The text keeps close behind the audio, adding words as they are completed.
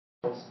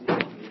the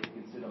engineer to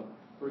consider,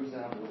 for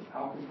example,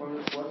 how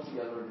components work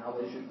together and how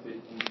they should fit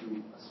into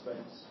a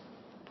space.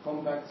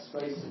 Compact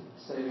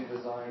space-saving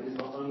design is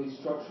not only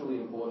structurally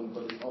important,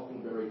 but is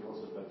often very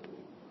cost-effective.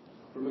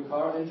 From a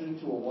car engine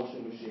to a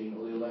washing machine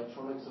or the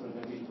electronics of an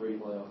MP3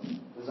 player,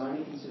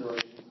 designing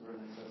considerations are a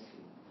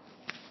necessity.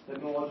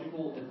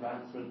 Technological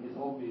advancement is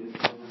obvious in the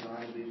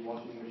design of these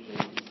washing machine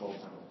control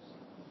panels.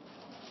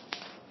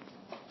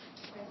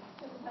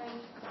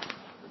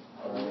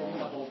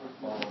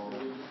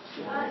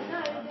 No,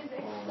 there's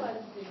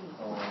exercises to do.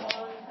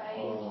 On page,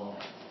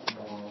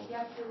 you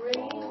have to read,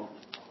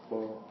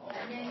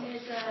 and then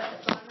there's a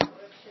assignment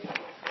worksheet.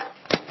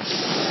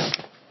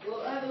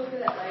 We'll have a look at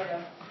that later.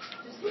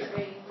 Just keep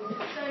reading.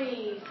 It's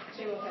only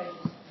 2 more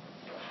pages.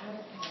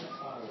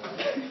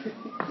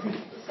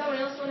 Does someone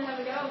else want to have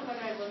a go? Or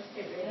Conrad wants to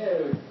keep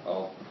reading?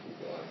 Oh.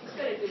 He's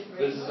got a good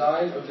The read.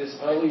 design of this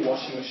early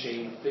washing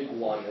machine, Fig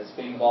 1, has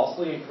been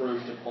vastly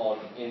improved upon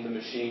in the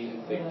machine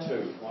in Fig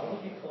 2. Why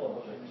would you call a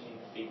washing machine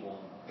Fig 1?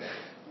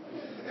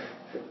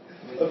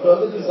 A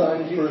further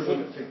design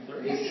improvement.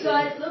 Have you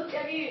guys looked?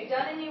 Have you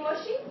done any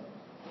washing?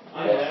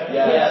 Yes.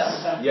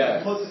 Yes.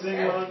 Yeah.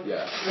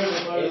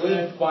 He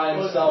lived by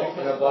himself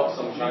in a box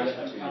in China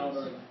for 2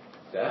 years.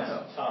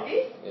 Damn. Have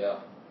you? Yeah.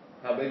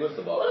 How big was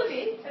the box? All of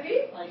you? Have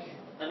you? Like,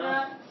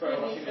 enough for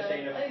a washing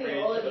machine, a fridge,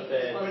 a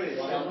bed, one in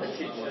the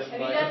kitchen.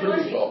 Have you done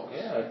washing?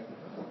 Yeah.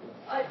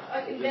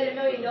 I can bet $1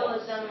 million none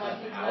of my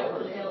kids know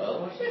what the hell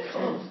is washing.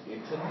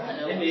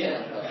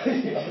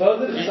 A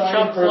further design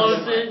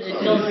improvement.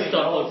 It's not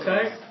stop,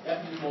 okay?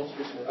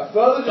 A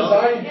further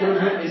design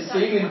improvement is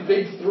seen in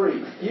Fig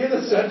 3. Here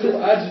the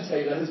central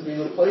agitator has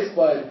been replaced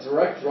by a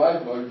direct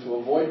drive mode to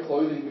avoid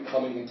clothing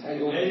becoming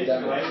entangled and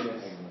damaged.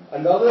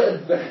 Another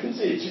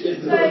advantage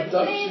is the So, see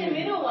reduction. in the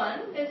middle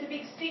one, there's a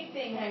big stick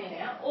thing hanging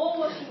out. All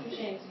washing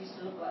machines used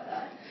to look like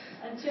that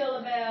until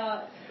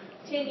about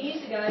 10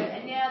 years ago,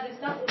 and now there's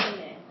nothing in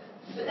there.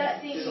 But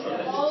that thing is to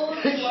hold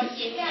the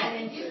washing and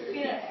then just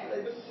spin it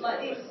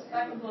like this,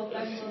 back and forth,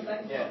 back and forth,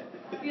 back and forth.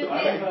 Because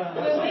then,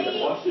 when we...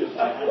 What the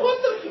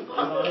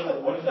fuck?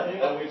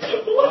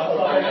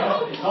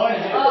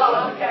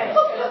 Oh, okay.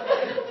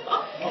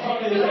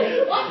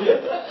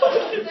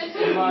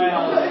 My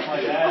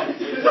dad.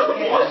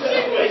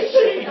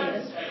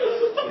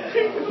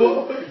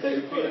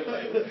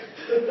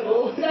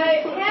 So,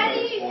 how do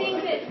you think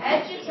it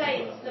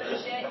agitates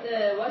the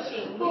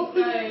washing with no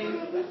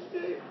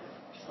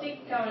stick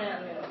coming out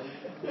in the middle?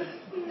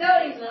 Is that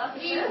what he's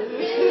laughing at?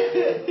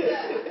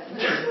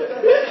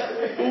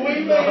 We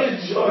made a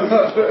joke,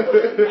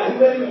 and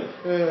then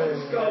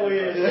it got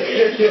weird.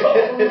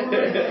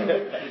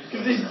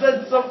 Because he said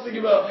something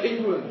about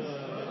penguins,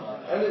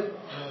 and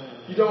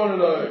you don't want to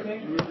know.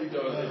 You really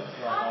don't.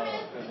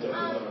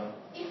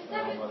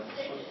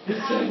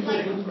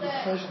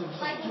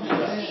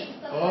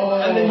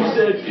 And then you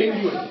said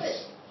penguins.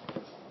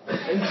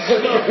 And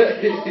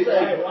he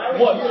said,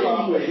 what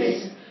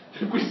penguins?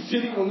 We're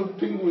sitting on the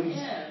penguins.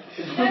 Yeah.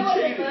 You know what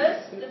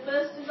the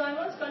first design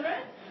was,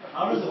 Conrad?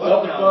 How does it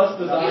work? The first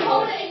design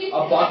was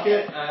a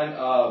bucket and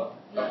a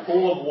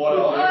pool of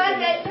water. Oh,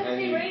 okay, let's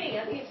keep reading.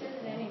 I think it says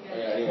it anyway.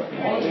 Yeah,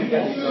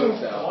 anyway. So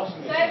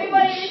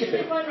everybody listen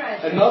to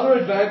Conrad. Another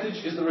advantage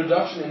is the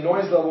reduction in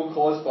noise level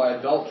caused by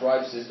a belt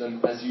drive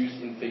system as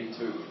used in Fig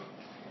 2.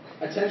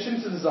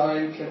 Attention to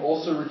design can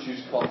also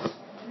reduce costs,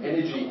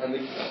 energy, and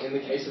in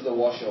the case of the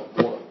washer,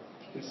 water,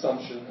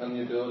 consumption, and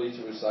the ability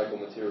to recycle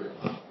material.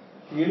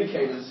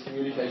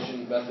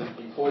 Communication method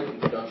employed in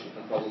production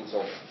and problem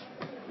solving.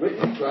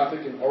 Written,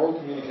 graphic, and oral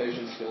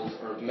communication skills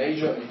are of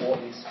major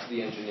importance to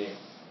the engineer.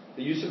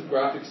 The use of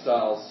graphic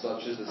styles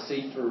such as the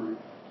see-through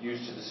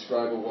used to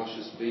describe a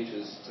washer's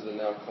features to the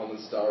now common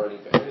star rating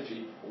for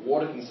energy or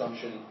water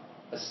consumption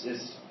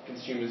assists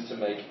consumers to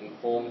make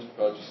informed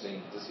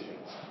purchasing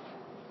decisions.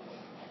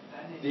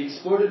 The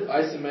exploded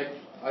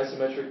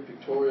isometric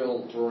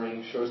pictorial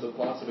drawing shows the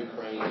parts of a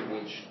crane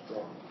winch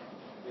drawn.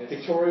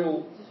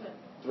 Pictorial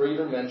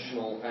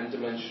 3-dimensional and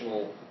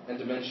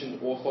dimensioned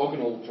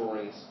orthogonal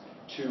drawings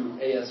to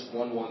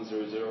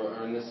AS1100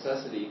 are a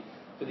necessity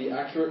for the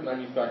accurate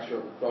manufacture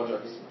of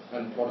projects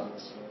and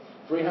products.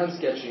 Freehand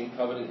sketching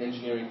covered in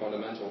engineering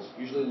fundamentals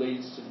usually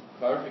leads to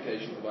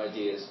clarification of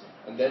ideas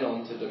and then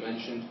on to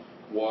dimensioned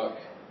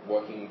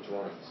working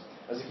drawings.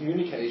 As a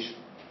communicator,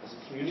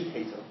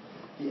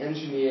 the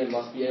engineer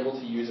must be able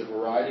to use a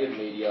variety of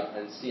media,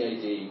 and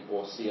CAD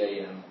or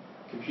CAM,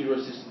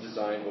 computer-assisted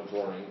design or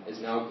drawing, is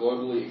now a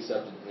globally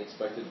accepted and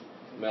expected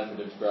method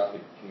of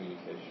graphic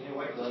communication.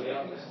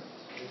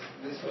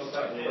 This feels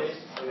like this.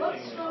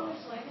 What's wrong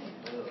with Lenny?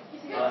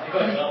 He got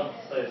health,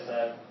 so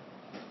sad.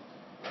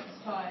 He's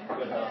tired. He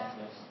got health,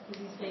 yes.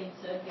 Because he's been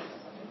surfing or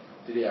something.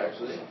 Did he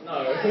actually? No.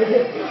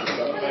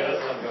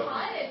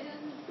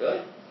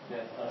 Really?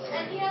 Yeah.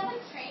 And he had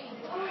like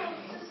training.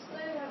 Just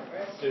let him have a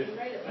rest. Dude.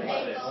 Read it.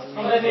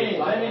 Let me.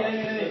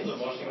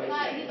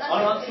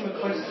 I'll ask him a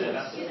question.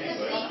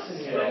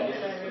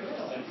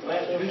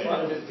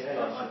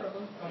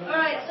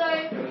 Alright, so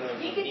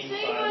you can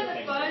see by the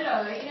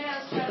photo, you know how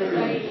I was trying to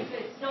say if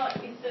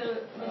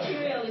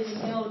material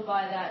isn't held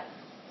by that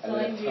And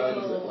then it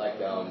turns it like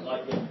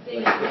thing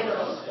in the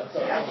middle.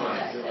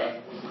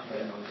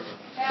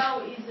 How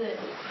is it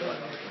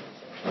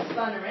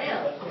spun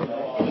around?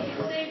 And you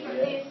can see from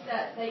this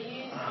that they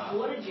use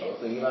water jets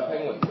to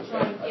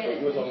try and get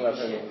it around.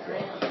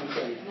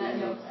 And that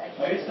helps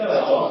actually. There's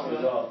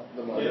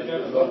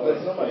not much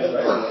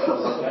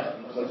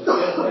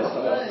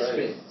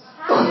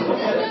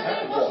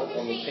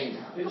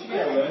Did you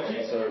get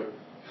allergic?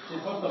 It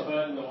cost a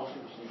burn in the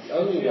washing machine.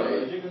 Only one.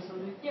 Allergic or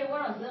something? Yeah,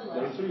 what on them?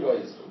 There are 3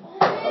 ways.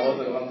 I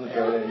wasn't on the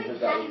burn because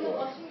that would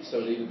work.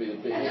 So it'd either be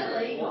the big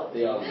one,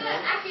 the other. No,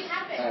 that actually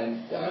happened.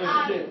 And So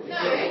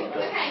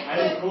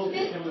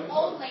this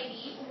old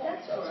lady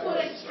put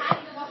a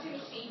cat in the washing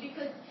machine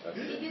because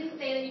it didn't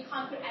say that you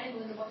can't put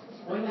animals in the washing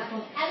machine.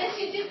 And then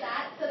she did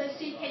that so that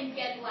she can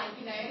get To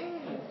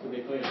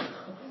be clean.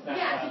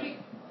 yeah, to be.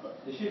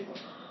 Is she?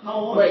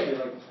 How old is she?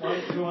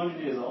 Like 200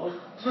 years old?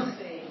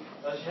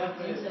 Does she have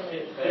to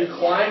you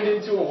climbed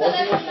into a So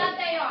then washing from machine. that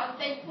day on,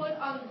 they put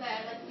on there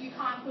like you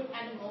can't put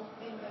animals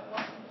in the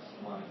washing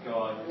machine. Oh my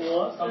God.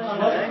 What? Well,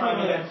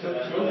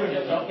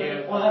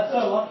 that's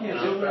so lucky.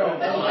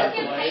 Children But she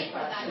can pay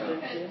for that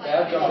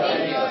because like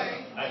they know.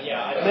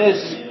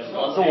 Miss, is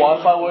the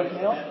Wi-Fi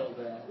working out?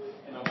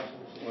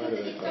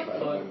 Because it's like,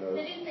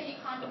 they didn't say you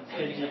can't put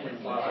animals.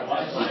 But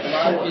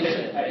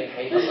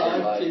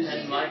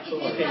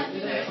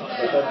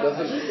that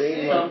doesn't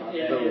seem like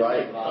the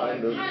right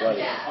kind of way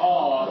to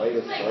solve It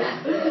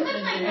didn't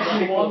say you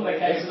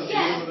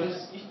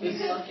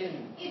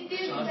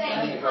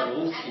can't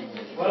put animals.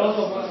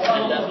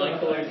 That's my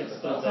colleague. It's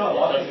so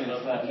lucky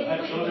that I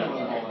had children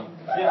with Holland.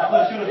 Yeah, I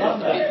thought she would have done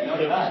that. You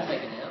know that.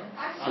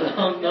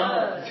 Oh no.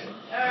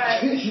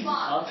 Alright.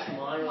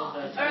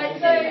 Alright,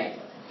 so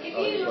if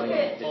you look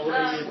at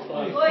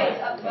boys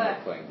up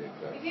back,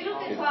 if you look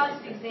at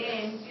past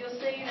exams, you'll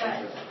see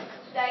that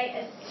they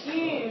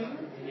assume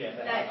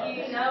that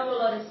you know a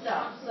lot of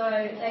stuff. So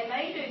they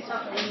may do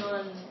something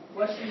on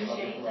washing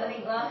machines. I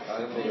think last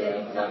year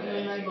they did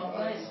something on mobile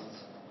phones.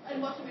 And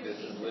washing This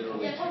is machine.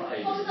 literally Yeah,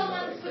 what was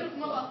someone sort of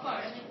mobile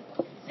phone?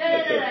 No,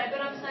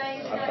 but I'm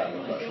saying that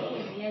in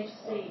the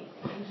HC,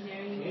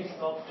 engineering unit.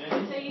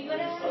 So you've got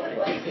to have a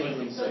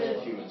basic sort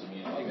of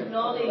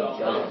knowledge of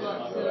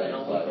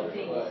lots of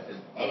things.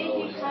 And if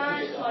you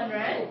can't,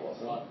 Conrad,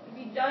 if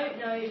you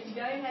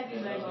don't have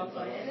your mobile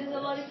phone, and there's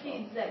a lot of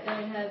kids that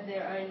don't have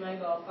their own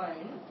mobile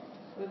phone,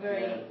 we're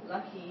very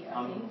lucky,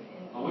 I think.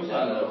 I wish I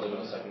had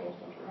a second world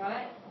country.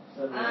 Right?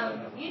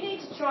 You need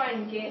to try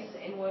and guess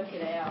and work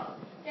it out.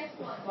 Guess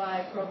what?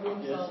 By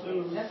problem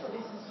solving. That's what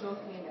this is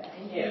talking about.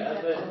 And Yeah,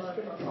 that's but a lot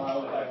of it's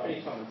problem pretty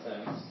common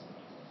sense.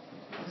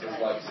 This is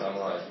like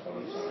summarized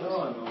common sense.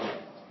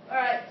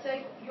 Alright, so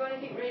you want to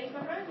keep reading,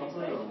 Conrad?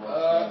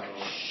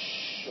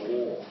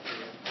 Sure.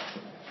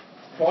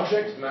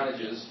 Project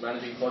managers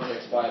managing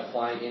projects by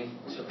applying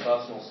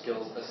interpersonal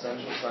skills,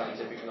 essential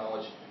scientific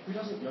knowledge. Who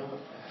doesn't know it?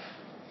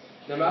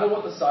 No matter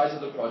what the size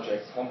of the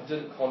project,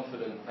 competent,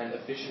 confident, and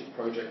efficient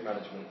project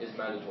management is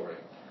mandatory.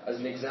 As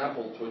an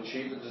example, to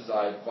achieve the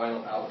desired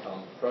final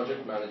outcome,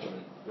 project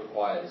management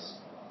requires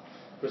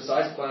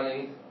precise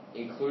planning,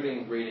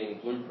 including reading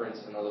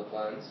blueprints and other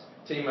plans,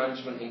 team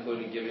management,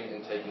 including giving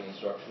and taking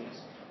instructions,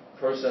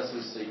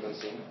 processes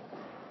sequencing,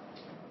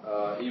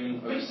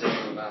 even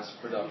overseeing a mass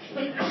production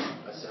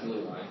assembly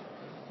line,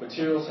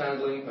 materials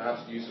handling,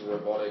 perhaps the use of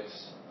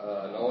robotics,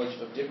 knowledge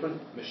of different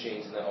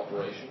machines and their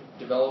operation,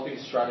 developing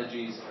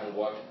strategies and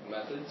work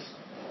methods,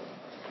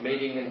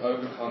 meeting and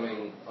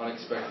overcoming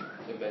unexpected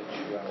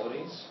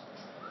eventualities,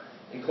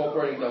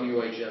 incorporating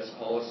WHS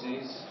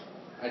policies,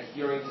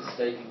 adhering to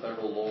state and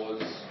federal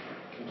laws,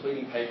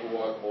 completing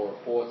paperwork or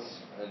reports,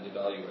 and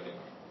evaluating.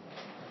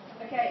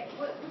 Okay,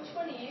 which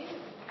one are you?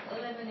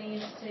 11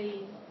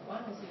 EST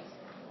 1 or 6?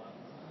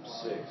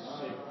 6.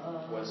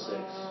 We're 6.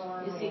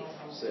 You're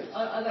 6. 6.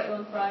 I got you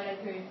on Friday,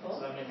 period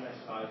 4.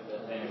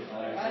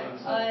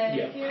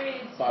 Yeah.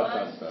 Periods 1,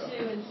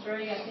 2 and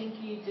 3, I think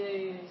you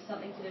do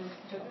something to do with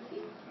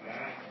photography.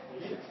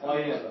 Oh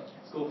yeah,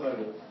 school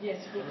photos.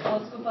 Yes, school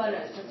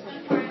photos. That's what you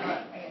do.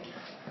 Alright, okay.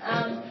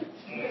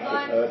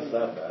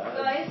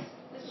 Guys,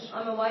 listen,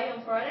 I'm away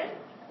on Friday.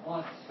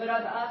 What? But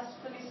I've asked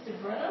for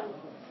Mr. Brunner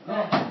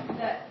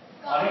that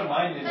I don't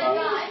mind it.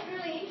 it's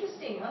really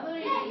interesting. I thought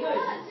it'd be good.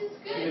 It's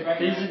good.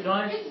 These are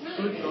guys. It's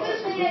Good really He's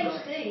guys.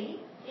 a PhD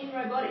in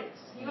robotics.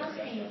 He must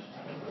be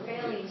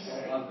fairly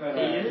interesting.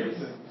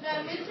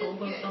 No, this is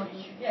good.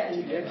 Yeah,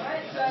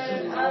 right? So,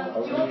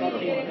 do you want me to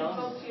get him to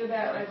talk to you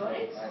about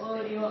robotics,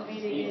 or do you want me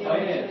to get him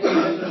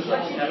to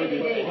watch your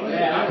DVD?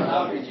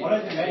 What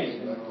does it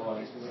mean?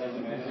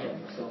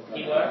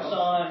 He works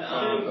on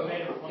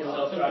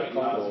self-driving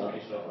cars.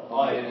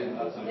 Oh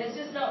yeah, There's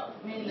just not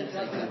many jobs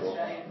in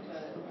Australia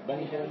for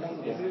You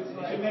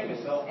should make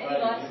yourself and he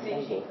likes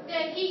teaching.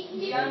 Yeah,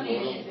 he Young did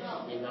age. as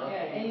well.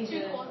 Yeah, and he's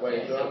Two a... courses.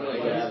 Wait, so I'm going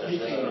to get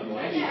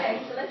Yeah,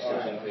 he's a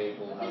lecturer.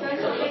 people. So that's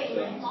what I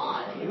mean.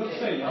 You look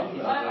so young.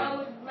 I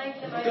would make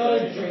the most Go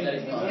of and it. drink.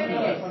 He's going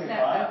to get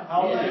snapped up.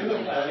 How old are you?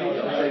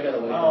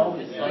 How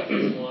old is It's like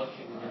he's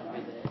working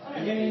every day.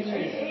 I'm getting into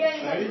He it.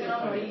 only has been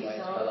on already, so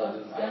I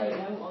don't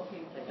know what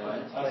people think.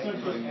 I still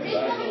push Maybe me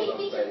back. he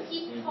needs to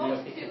keep talk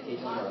to us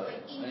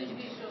like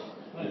individual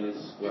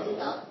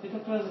stuff. They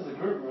talk to us as a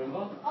group,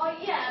 remember? Oh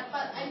yeah,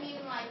 but I mean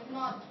like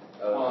not.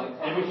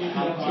 Everything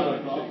comes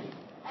to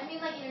I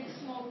mean like in a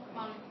small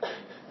amount, a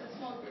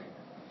small group.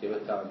 Give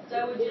it time.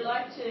 So would you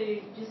like to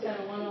just have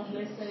a one-off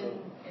lesson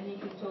and he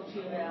can talk to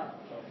you about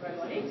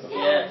robotics?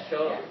 Yeah,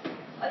 sure.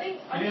 I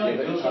think You know, like,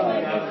 we do should something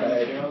make out of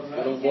it. these girls, right?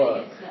 It'll He's gonna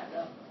work. get snapped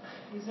up.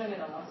 He's not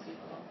gonna last you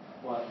for long.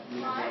 What?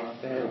 Why?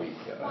 There we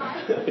go.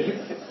 Why?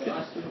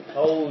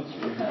 Told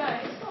you. No,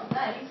 it's not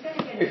that. He's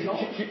gonna get a job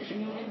and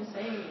you'll never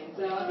see him again.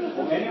 So I think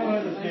Well, anyone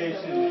has a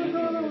PhD in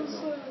anything is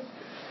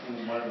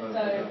so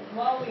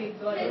while we've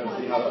got I it, don't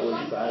see how that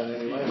was bad in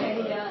any way. yeah,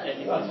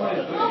 he does. That's why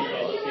it's Oh,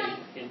 but he like.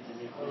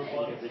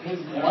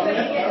 Oh, but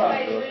he gets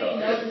paid really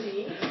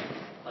nosy.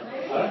 I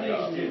don't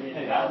think you should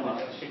pay that much.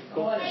 Hey,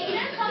 you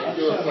don't talk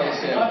You're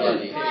replacing a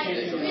bloody like, head.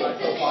 listen,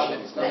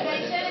 like I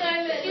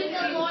said, she's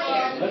a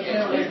lawyer. Let's say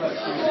I'm like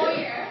She's a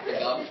lawyer.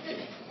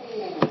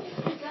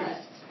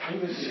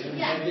 English is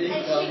Yeah, and she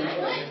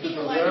would be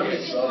a lawyer.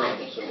 She didn't like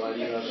it. So why do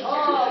you have Oh,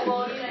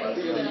 well, you know,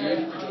 he's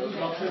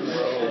gonna.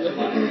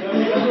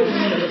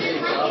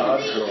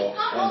 Hardcore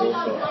and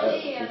also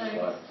Yeah,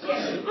 no. Yeah,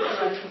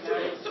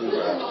 too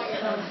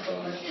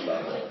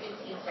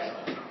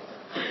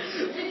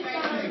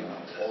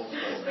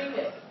Spring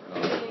it.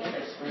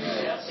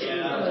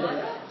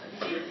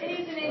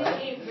 He's an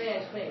engineer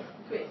for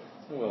quick.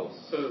 Well,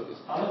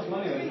 how much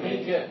money was You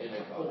it? get in a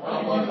car.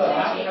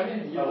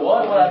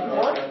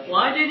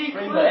 Why did he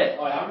quit? He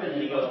liked it,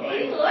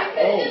 didn't like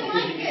it.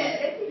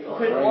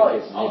 quit what?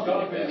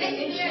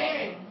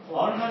 Engineering. I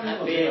don't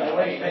have any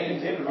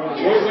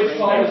Which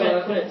car was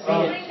that?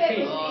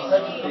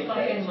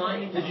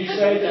 Did you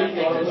say that he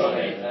thought it was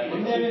We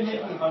never hit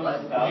the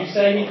 100,000. Did you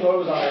say he thought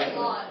it was A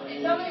unethical? lot.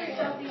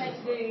 Something had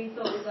to do he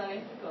thought was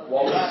unethical.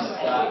 What was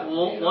that?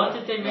 Well, what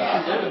did they make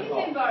I him think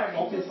it's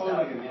environmental It's stuff.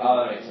 like a Oh,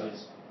 that makes sense.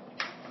 do?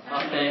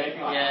 Okay,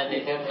 yeah, they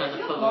do kind of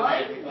You're pollute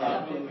lying.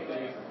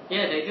 everything.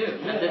 Yeah, they do.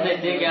 And then they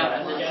dig out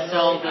and then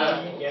sell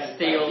the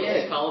steel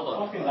to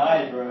Caliban. fucking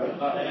died, bro.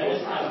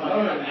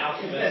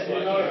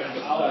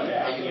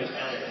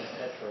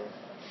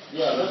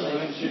 Yeah, that's what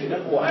I'm shooting.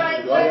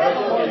 Alright, so have a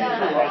look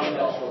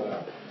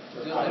at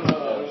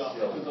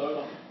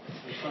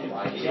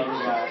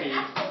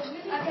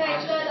Okay,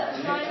 so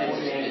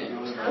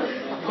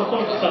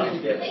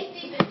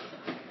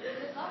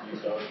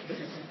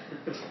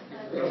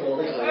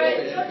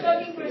Alright, stop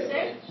talking for a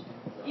sec.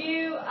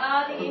 You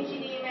are the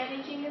engineer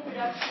managing the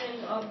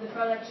production of the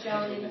products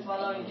shown in the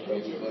following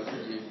images.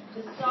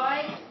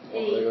 Besides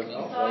each, with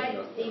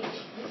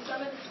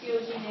some of the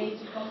skills you need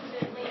to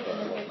competently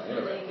and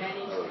effectively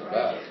manage the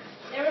project.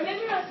 Now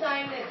remember I was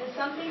saying that there's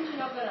some things you're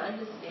not going to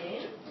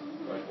understand.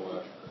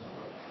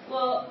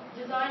 Well,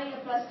 designing a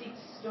plastic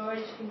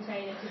storage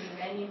container to be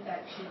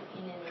manufactured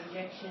in an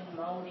injection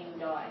molding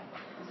die.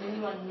 Does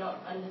anyone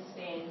not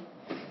understand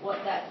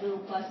what that little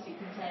plastic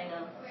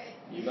container?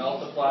 You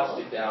melt the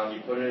plastic down, you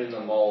put it in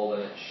the mold,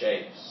 and it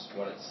shapes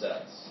when it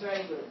sets.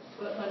 Very good.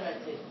 Got my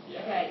notes in.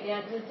 Yeah. Okay,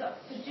 now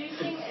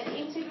producing an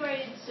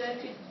integrated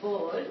circuit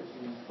board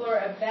for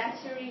a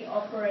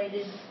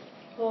battery-operated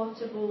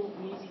portable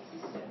music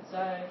system.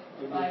 So,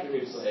 like,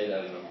 Say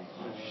that in a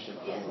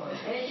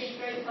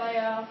MP3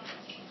 player,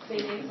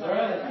 CD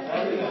player,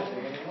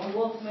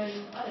 Walkman,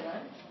 I don't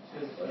know.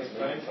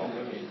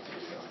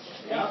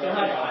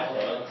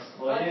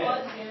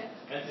 iPods, yeah.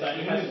 And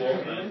Sony has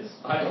Walkmans.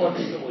 I want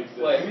to still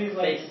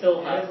exist. They still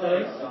have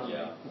those?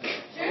 Yeah.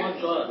 Oh my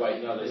god.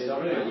 Wait, no, they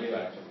still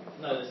manufacture.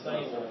 No, the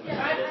Sony Walkman.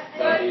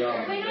 So,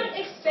 we're not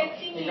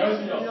expecting you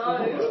to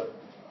know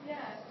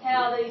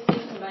how these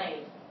things are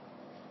made,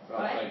 Oh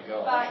right? my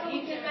god. But you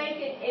can make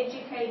an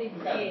educated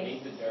guess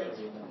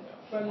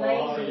from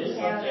these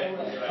how they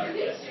work.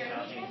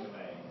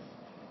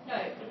 No.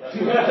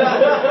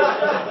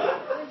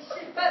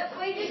 But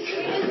we just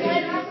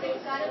learn how to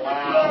decide you're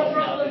a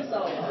problem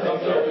solver.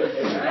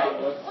 Right?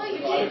 Well, you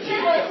teach it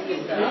what you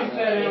stuff.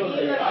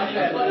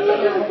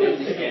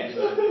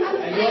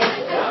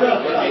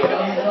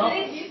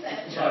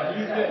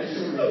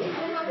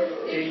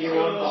 Do you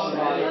want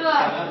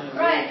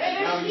Right.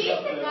 Every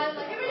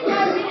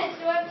 5 minutes,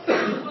 do I have to say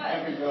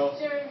what?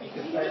 Jeremy,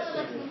 can you do a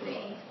lesson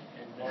thing?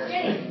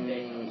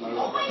 Jenny.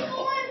 Oh my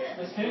god!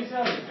 Let's finish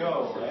that and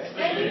go, right?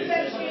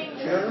 Manufacturing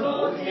the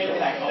small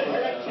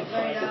electric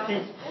motor to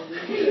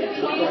be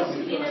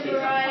used in a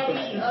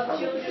variety of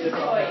children's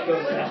toys.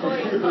 What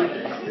toys like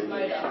this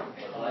motor?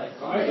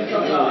 Now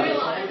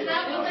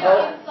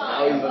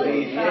he's on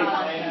easy.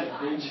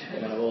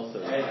 And I've also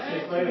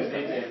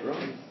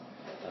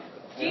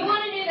Do you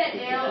want to do that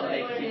now or do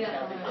you want to do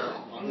that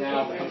later?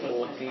 now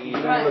 14.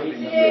 Right,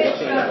 yeah,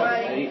 start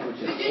writing. Which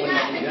is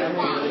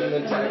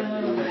 20.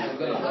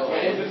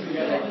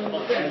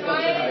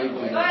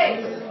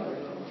 Guys,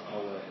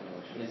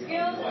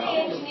 skills for the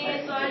engineer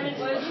assignment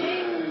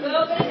worksheet. We're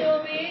all going to do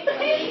a bit. I'm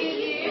going to give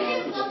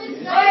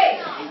you.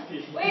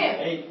 Wait,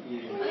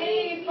 William. I'm going to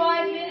give you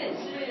 5 minutes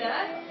to do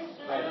that.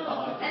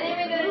 And then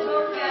we're going to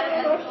talk about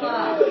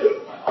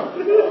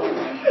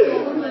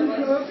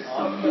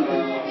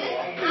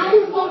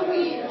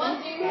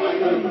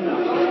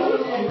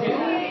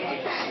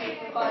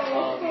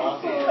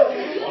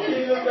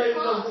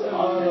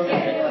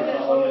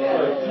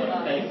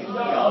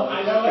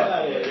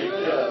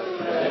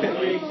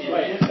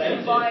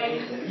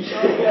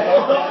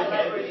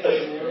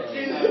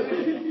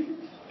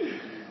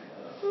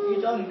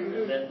You done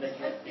good.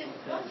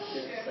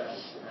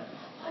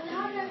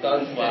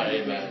 Don't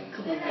worry, man.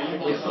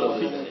 We're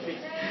sorted.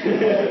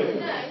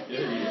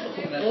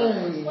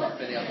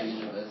 Many other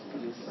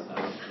universities.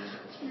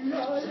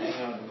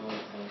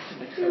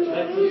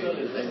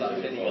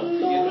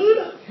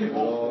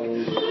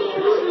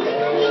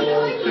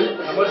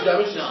 How much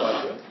damage did you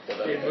do?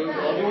 They moved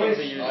on to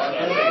the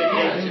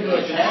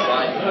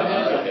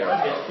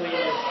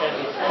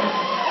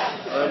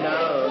Oh no.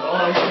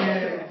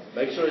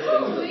 Make sure it's in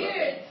the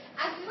weird. I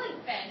feel like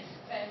fence.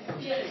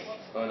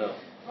 Oh no.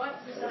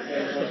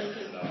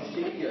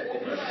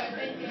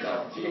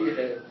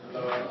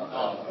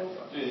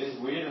 Dude, it's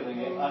weirder than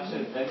it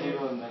actually that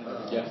table and then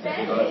Yeah.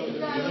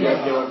 You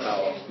have your own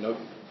power. Nope.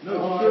 No,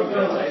 you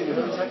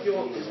don't attack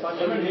your it's by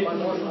one.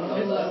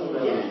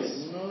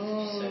 Yes.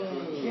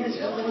 Yes,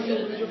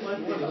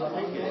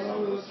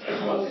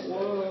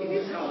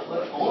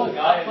 oh a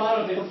guy part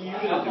of it, you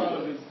part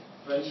of it.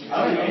 I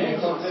don't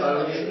know.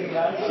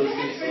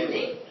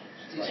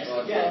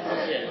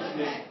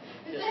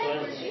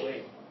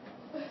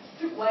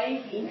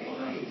 Waving.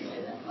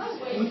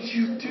 Would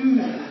you do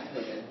that?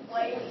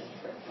 Waving.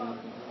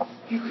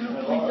 You could have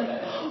played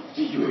that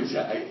after you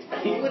attacked.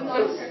 He would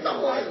not stop.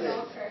 What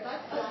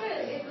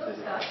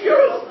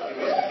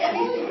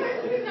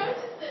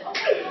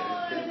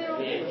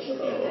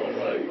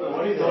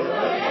are you talking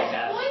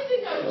about?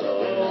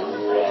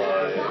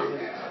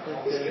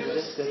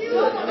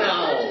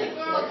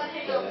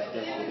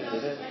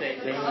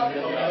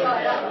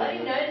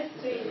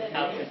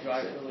 How to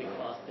drive really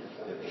fast.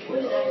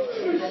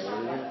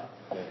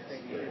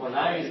 Well,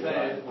 now you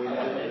say we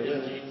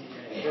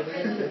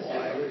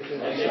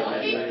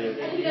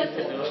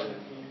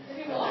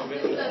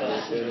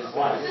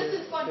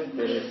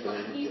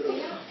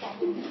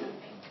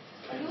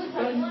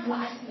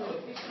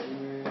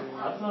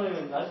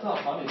that's not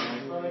funny.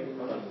 That's not even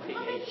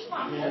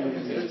funny.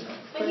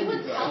 But he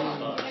would tell me.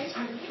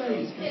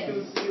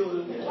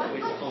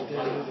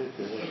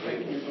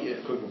 It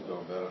couldn't have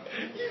gone better.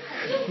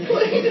 You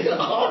played it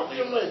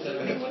afterwards.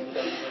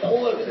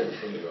 All of it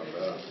couldn't have gone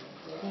better.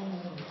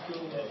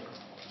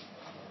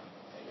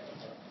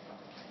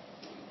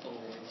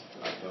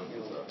 I don't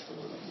deserve to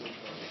lose.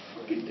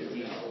 You can do it.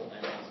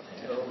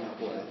 Terrible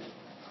play.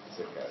 It's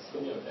okay.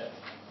 Still do that.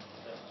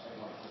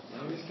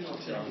 Now he's going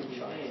to tell me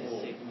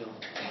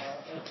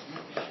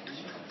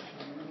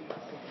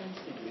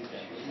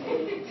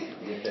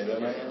You okay there,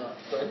 mate?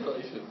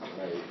 Congratulations,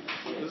 mate.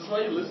 This is why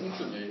you listen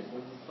to me.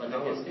 I know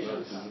this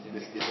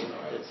isn't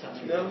right.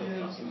 No,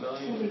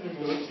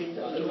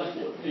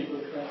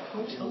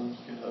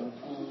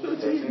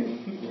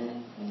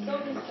 So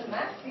Mr.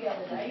 Matt the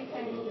other day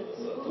came to the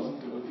school.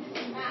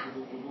 Matt,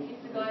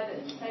 he's the guy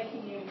that's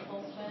taking you in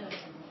false manner.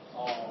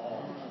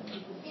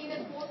 In the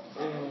fourth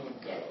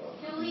yes.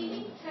 They're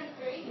leaving term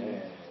 3.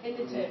 In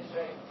the term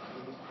 3.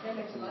 That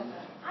makes it like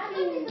that. I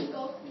don't think the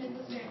ghost in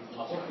the term I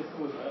thought this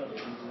was better.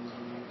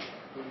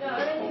 No,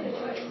 I don't need a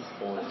choice.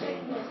 I'm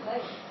taking your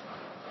place.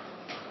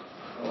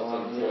 That's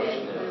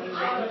unfortunate.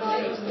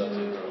 Yes, that's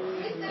it.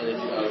 And if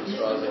you Alex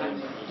tries it,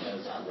 he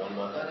has one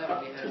more. No,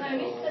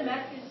 Mr.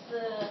 Mac is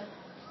the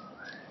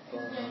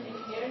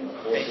engineering.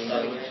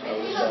 Unfortunately, I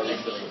wish I was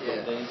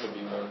the things to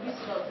be one.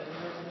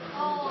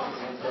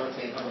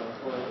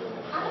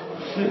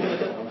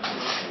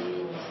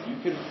 You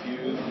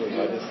confused me.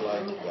 I just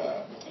like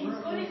that. It's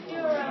good if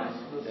you're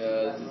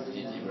Yeah, this is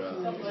GG, bro.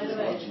 It's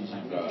not GG,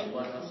 bro.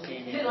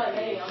 bit like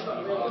me, I'm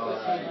not really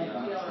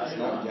good. It's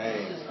not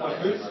game. That's not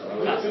good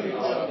for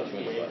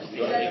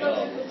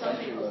some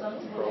people. Some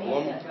people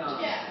Problem? need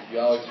that. You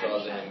Alex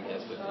tries it,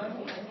 yes, but I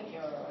think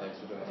you're alright. thanks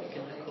for doing it.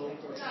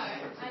 No,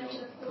 I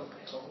need a cook.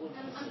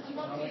 I'm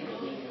not doing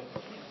it.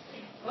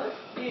 What?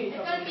 It's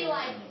gonna be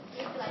like,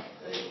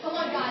 come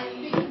on guys,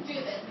 we can do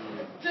this.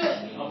 Do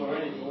it. I'm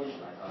already for you.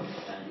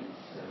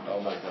 Oh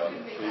my god,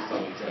 please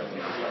don't attack me.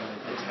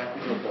 Attack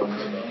me your bomb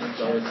stuff.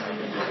 Don't attack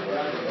me your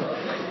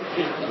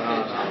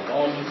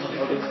bombs.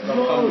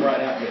 They'll come right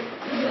at me.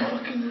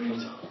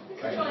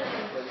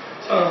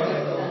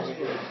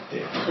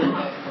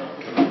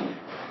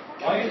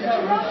 Why is that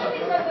wrong?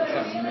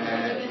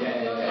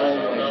 Oh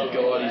my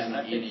god, he's an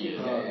idiot.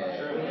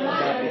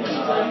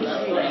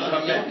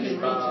 Come back to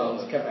the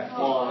arms. Come back.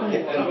 Come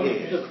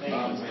here.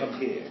 Arms, come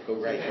here. Go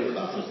right through the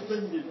arms.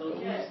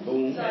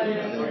 Boom. And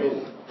then boom.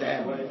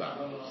 Damn. It's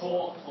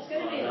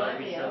going to be like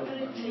me. I'm going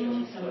to teach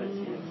you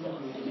something.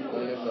 I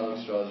have to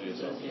astrology as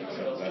well.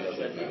 That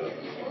doesn't matter.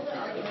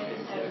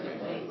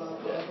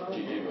 Yeah,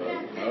 GG, bro.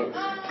 No.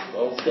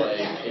 Well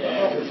played.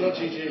 Oh, it's not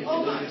GG.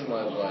 Listen to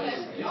my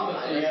advice. Yeah,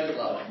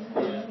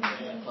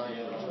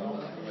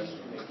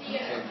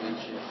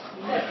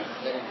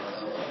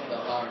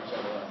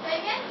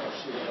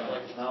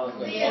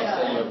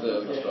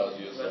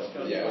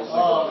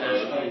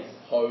 it's like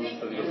home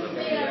for the other.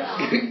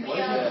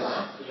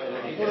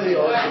 What are the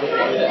odds of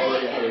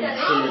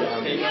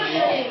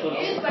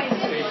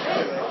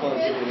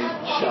constantly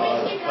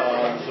charge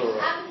cards or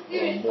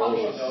more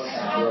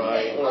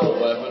Right. Or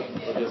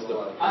 11. Or just the.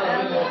 I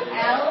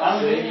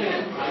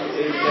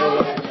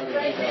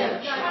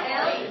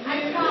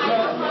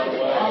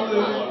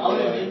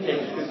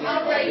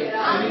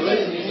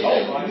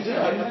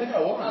think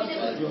I won.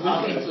 You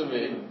listened to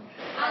me.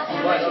 You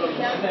might not have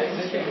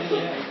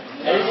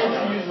able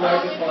to use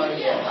magnifying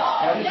glass.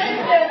 How did you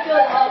fill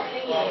the whole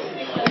thing in.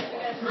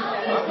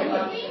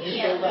 You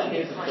filled that in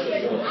instead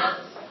of yours.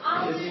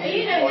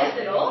 You don't miss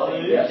it all.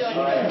 Yes.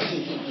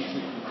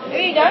 Are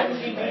you done?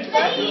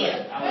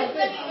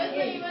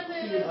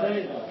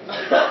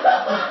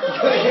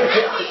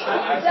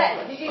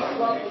 Did you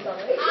come up with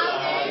something?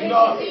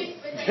 No.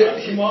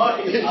 Smart.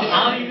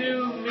 How do you do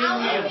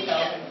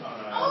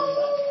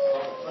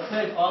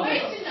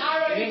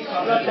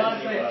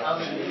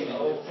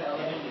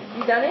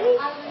You done any?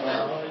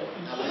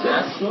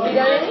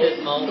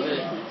 molded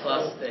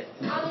plastic?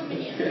 That's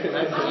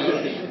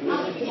easy.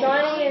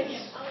 Designing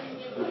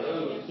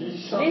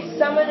is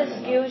some of the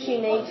skills you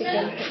need to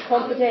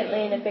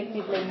competently and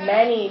effectively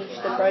manage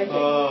the project.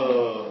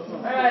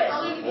 Alright.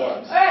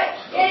 Alright,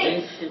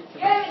 Eddie. You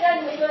haven't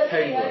done the first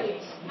thing, have you?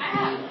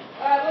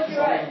 Alright, what's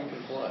your right?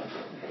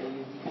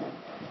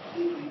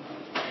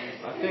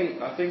 I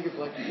think if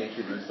like you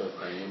introduce those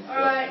things.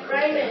 Alright,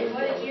 Raymond,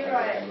 what did you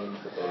write?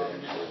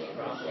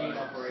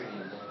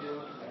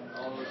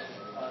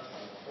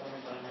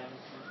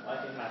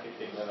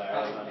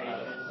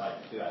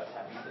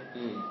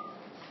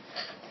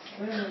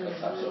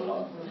 That's so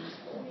hard.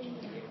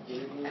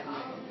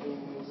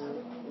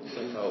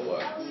 That's how it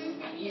works.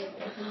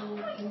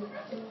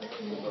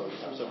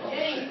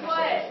 Eddie,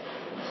 quiet.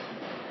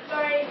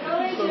 Sorry,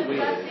 colours So and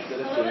weird. plastic Instead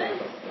of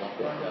solvents.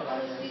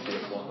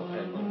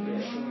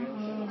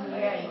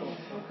 Okay,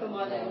 come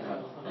on then.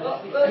 What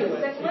was the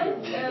second one?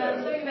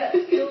 Something about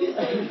skills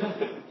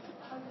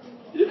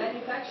and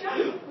manufacture,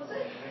 was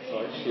it?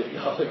 Oh shit,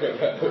 now I got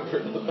that over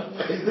the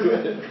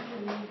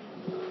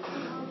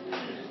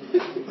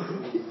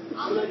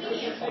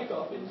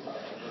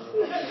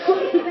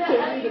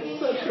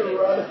such a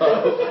run up.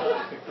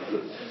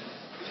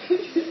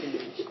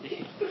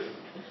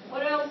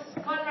 What else?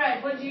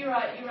 Conrad, what did you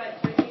write? You write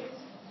 3 years.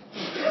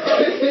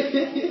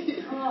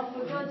 Oh,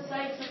 for God's sake,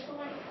 I feel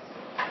like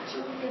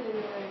actually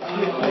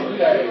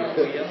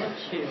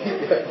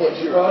What's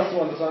your last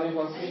one? Designing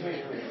plus.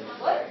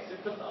 What?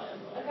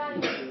 I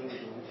can't hear.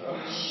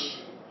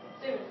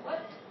 Steven, what?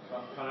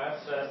 Can I have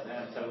first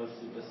and tell us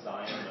super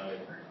science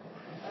mode?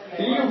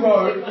 Okay. He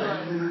wrote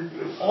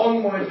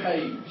on my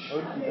page. Oh,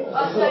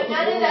 so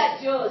none of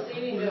that's yours, so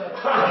you can do it.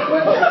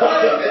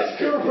 That's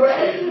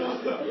correct.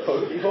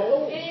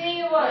 Anything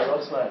you want?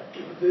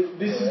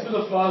 This is for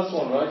the first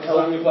one, right?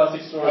 Designing a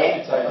plastic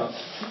storage container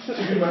to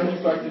be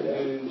manufactured in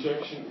an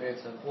injection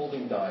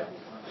holding die.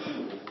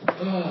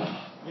 To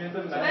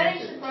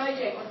manage the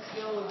project, what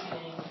skill would you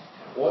need?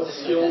 What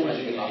skill would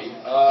you need?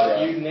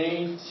 You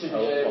need to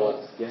be able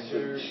to.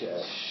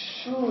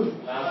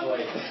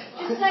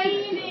 Just say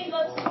you need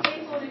lots of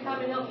people to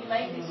come and help you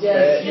make this.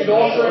 Yes, you'd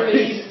also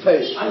need to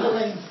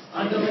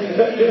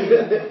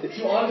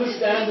To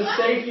understand the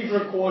safety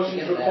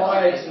precautions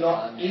required to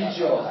not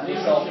injure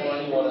yourself or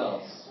anyone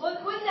else. Well,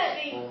 wouldn't that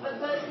be a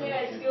person who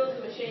has skills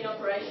of machine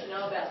operation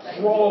know about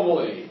safety?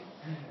 Probably.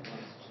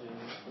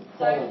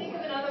 So think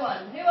of another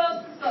one. Who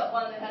else has got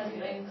one that hasn't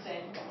been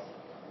said?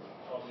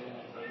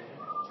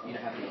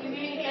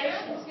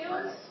 Communication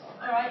skills?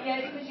 Alright, yeah,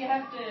 because you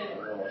have to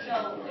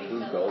tell each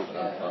Who's other. gold?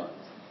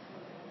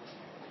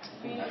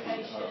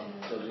 Communication.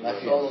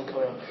 That's all.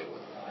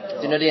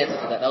 Do you know the answer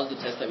to that? That was the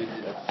test that we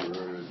did. That's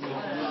rude.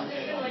 What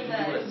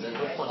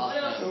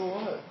else? So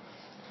what?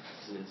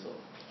 Do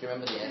you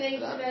remember the Who answer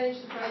needs to to that?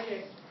 manage the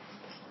project?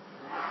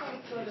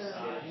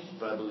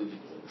 But I believe you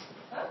do.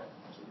 Huh?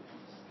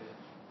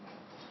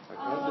 I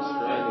can't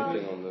describe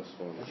anything on this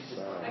one.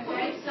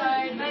 Okay, so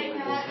maybe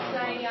perhaps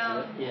a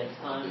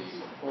times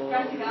 4.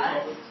 graphic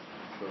artist.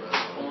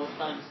 4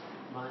 times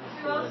minus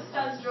Who else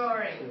does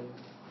drawing?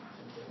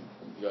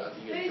 Yeah,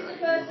 Who's the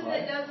person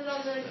that does it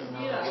on the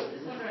computer?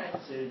 Conrad.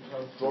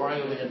 Drawing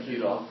on the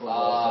computer.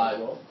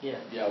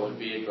 Yeah, would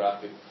be a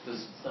graphic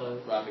artist or a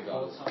graphic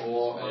designer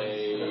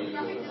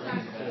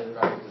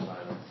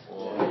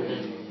or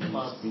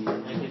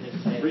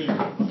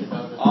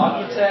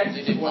architect.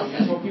 What are you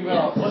talking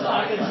about? What's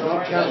architect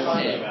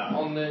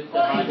on the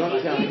Well,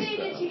 if you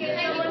needed to get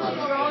someone to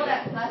draw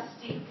that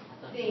plastic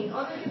thing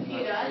on the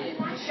computer to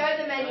show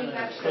the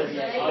manufacturer so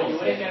they Oh, you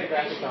can wouldn't get a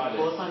graphic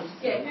artist.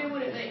 yeah, who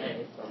would it be?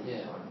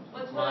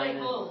 What's what they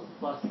called?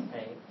 Plus A.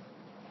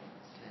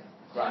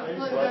 graphic.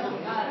 What's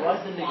graphic artist?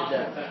 What's the nigga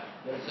there?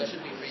 So it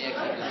should be 3x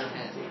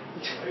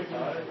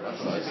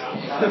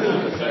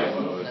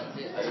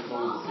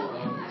equals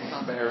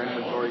 10. Spare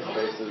inventory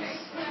spaces,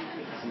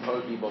 some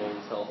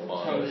Pokeballs, health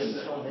bars,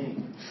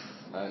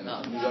 and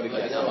you gotta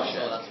get No, some so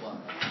shit. that's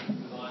one.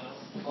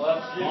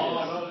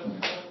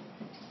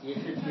 You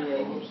should be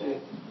able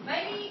to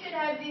Maybe you could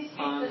have this bit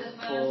for times the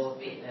 4 first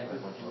bit.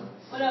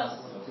 What else?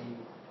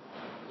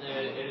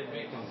 It'd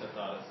be concept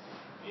artist.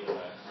 Either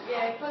way.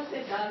 Yeah,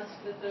 concept artist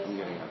for the first I'm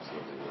bit. getting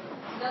absolutely weird.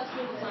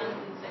 Industrial design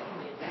for the second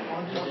bit.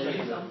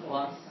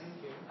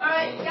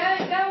 Alright, go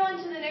on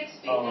to the next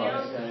bit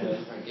now.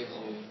 Gives you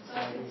So I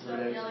can stop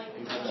yelling.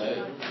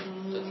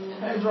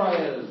 Hair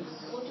dryers.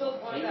 We'll talk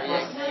more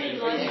about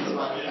 3x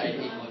minus 8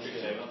 equals 2.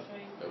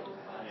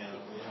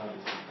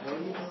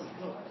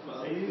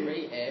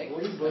 3x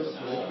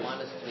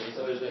minus 2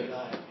 equals 2.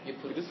 You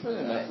put Just put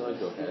it outside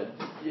your head.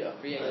 Yeah.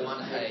 3x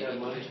minus 8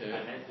 equals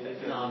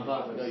 2. No,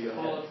 but 4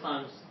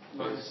 times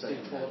minus 2,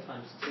 4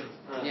 times 2.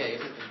 Yeah, you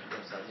put it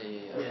outside.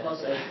 Yeah.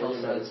 Plus 8 plus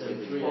 7,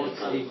 3 equals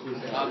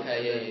Okay,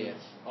 yeah.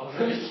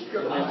 16, so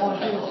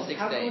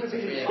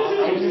 3x.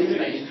 and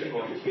then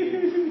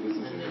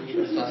you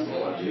decide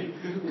what to do. You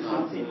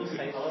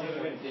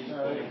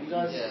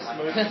guys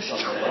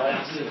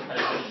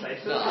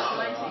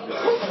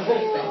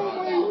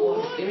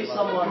give me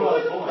someone.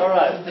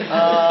 Alright.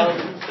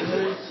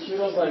 Who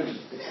does like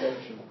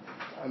extension?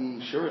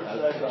 I'm sure it has.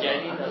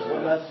 Jenny does.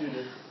 What about you?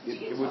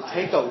 It would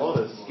take a lot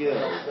of skill.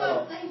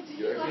 Are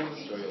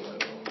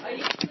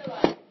you still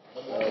like?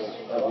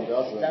 He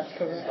doesn't. That's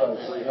correct. So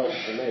it helps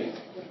for me.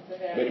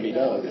 Maybe he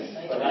does. It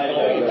But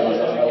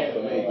doesn't help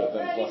for me, but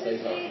then plus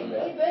 8 helps for me.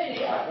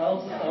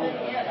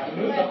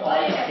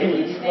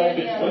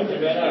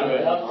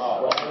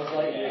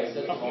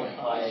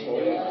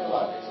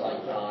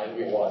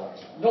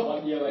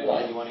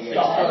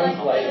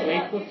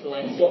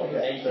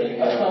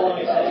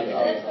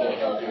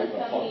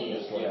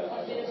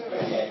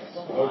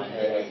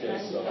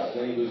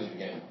 Then he loses the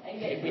game.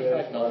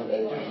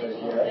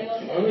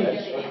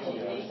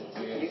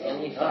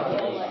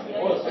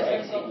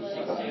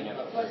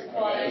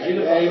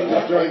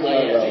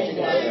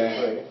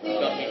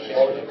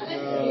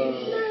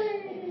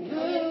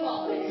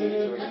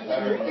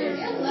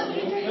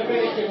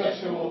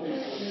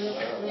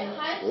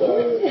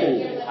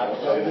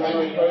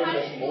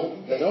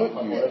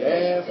 Don't you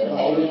dare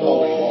hold the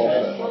ball.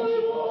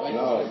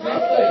 No.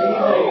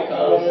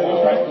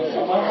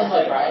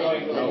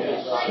 You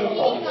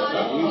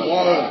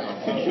won't.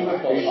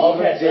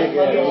 Okay, so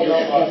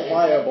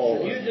fireball.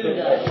 you do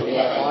that.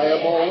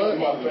 Fireball it?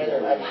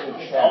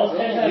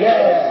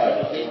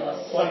 Yeah. He's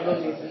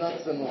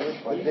nuts and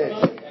lift the dick.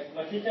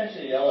 My kids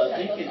actually yell at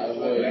me. He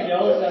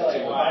yells at like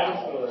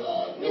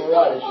you're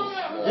right. It's just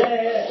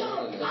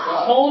I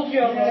told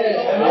you I'm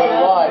right. You're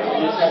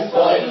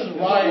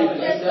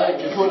right.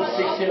 You put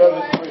 16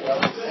 over 3.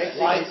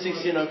 Right,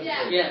 16 over 3.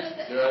 Yeah.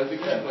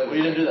 We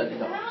didn't do that, did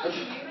we?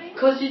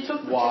 Because you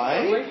took the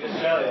Why? away from me.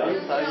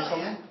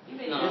 Something?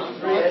 No.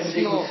 3 and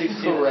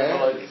 16 correct.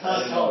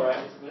 Can't tell,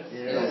 right?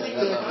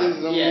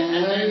 Yeah,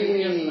 and then you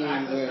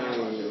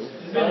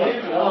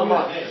How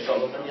much?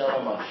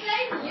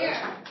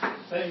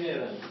 Same year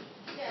then.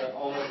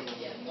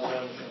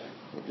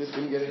 I've just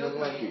been getting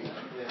unlucky. I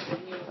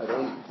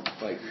don't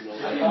like. I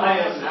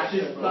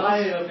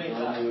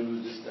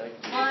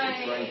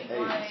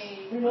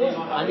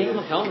need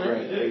my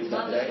helmet. Can I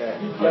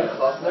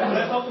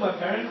talk to my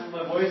parents?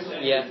 My voice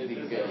changed. Yeah.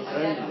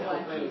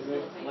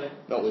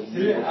 Not with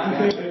you.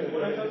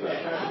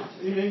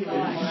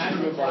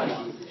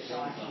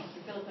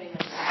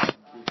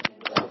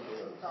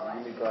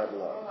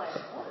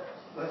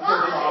 That's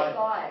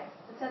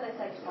how they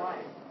say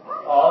five. Oh, I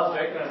was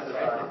joking at the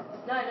time.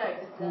 No,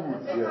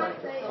 They're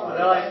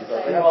like, do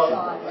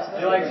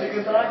you like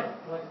chicken thigh?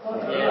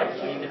 Yeah,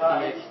 you need a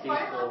PhD for.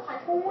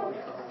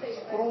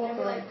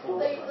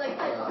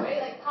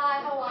 Like,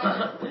 hi, how are you?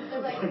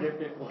 They're like,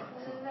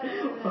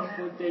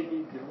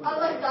 I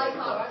like die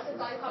cover. I said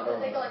die cover.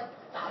 They go like,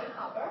 die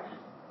cover.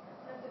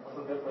 What's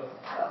the difference?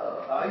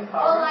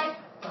 Or like,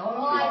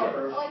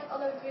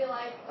 they'll be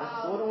like,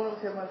 I sort of want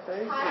to look at my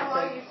face. hi, how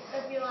are you?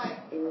 They'll be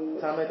like,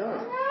 Time I don't.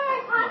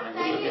 hi,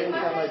 thank you. My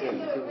Time I friend can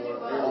do don't. it really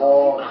well.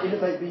 Oh,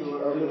 innovate me.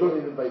 I'm going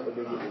to innovate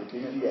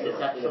immediately.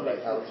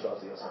 Innovate Alex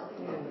Darcy or something.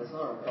 It's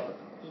not uncommon.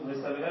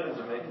 Liz, have you heard of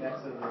Jamaican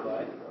accent in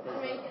Dubai?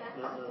 Jamaican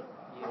There's accent.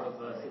 a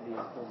university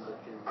called that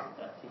teaches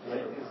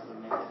Jamaican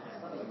accent.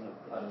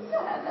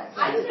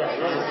 I do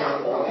Jamaican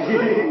dance.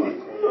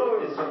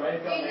 It's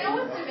Jamaican. Do you know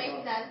what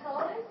Jamaican dance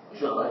hall is?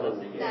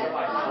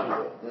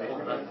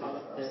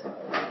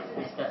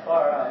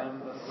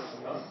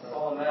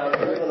 Oh man,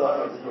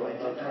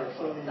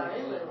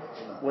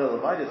 Well,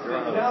 if I just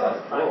run you know how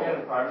much time we had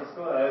in private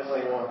school? I was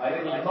like, I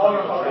didn't know I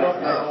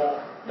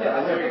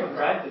took it for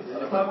granted. I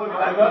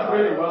got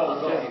really well.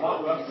 So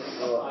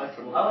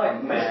I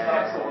like made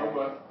tasks for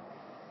homework.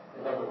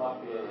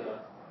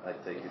 I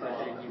take it.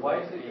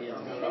 Why is it? They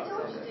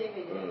taught you DVD.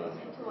 They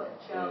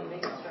taught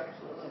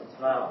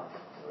megastructures. Now,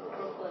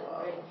 Brooklyn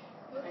Bridge.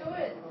 We'll do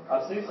it.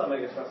 I've seen some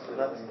mega structures. So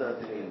that's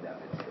 13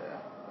 damage there.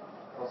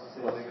 Also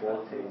seen Plus mega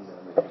 14 structures.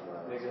 damage.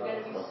 We're going to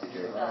be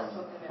start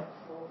talking about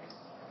force.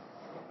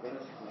 But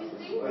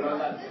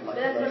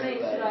that's what I mean.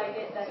 Should I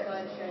get that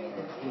guy to show you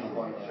the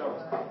video? Sure.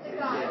 The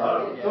guy.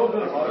 Don't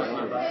build a lot of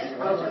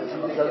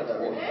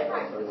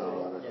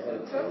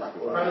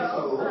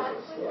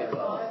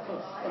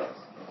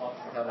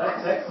That's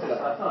sexist.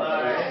 That's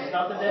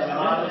not the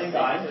definition.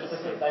 Guys.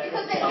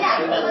 Because then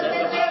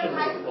they're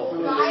high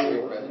school guys.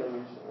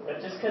 But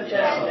just because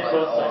they're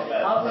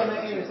how does that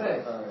make any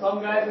sense?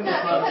 Some guys in the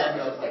No, club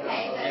because,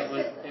 okay, no,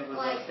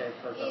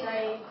 shape of is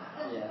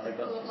Yeah, I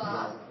got two of this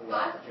us one.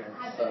 guys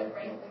have better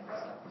brains than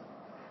girls.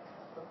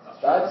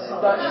 That's No,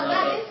 that.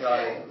 that is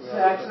true.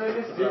 Actually,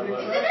 it's Isn't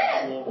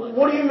it?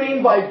 What do you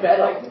mean by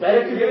better?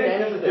 Better could mean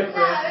anything.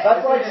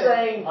 That's like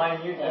saying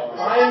I'm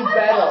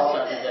better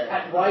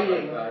at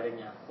writing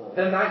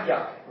than that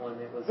guy.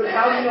 But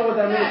how do you know what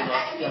that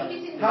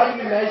means? How do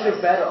you measure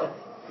better?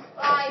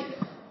 Like,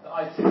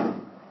 IQ.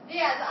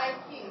 yeah, the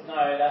IQ. No,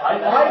 that's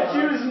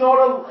IQ is not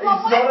a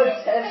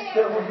test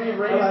that would be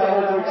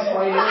reasonable to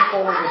explain any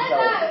form of I don't know.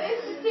 intelligence.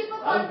 It's just people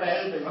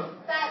think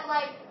that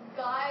like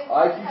guys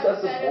IQ have test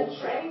is better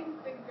bullshit. brains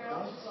than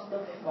girls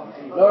or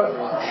something. No,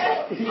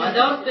 I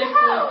don't think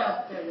we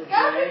have better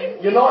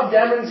brains. you're not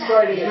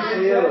demonstrating it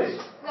clearly.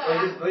 No,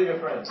 Or just believe your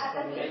friends.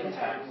 I believe it.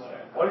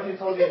 What if you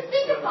told me Just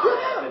think about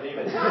it. believe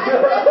it? Guys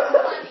are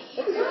funny.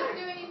 If you're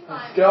doing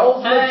fine. Girls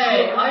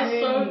Hey, mature. I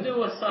so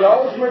do a song.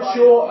 Girls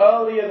mature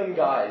earlier than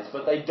guys,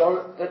 but they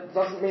don't. That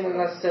doesn't mean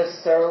they're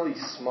necessarily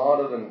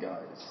smarter than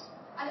guys.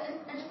 I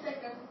just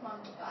said girls are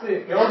smarter than guys.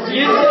 See, girls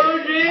You so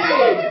do.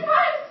 It's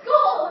part of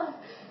school.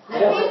 I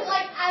Yeah. mean,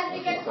 like, as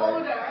we get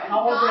older,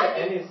 How are guys...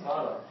 they any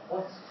smarter?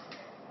 What?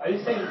 Are you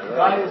saying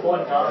guy who was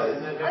born now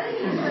is a I think different?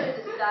 it's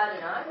better to start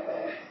an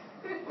argument.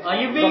 Are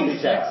you being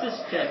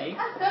sexist, Jenny?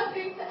 I don't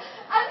think so.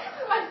 I'm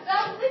just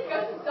myself. This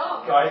girls are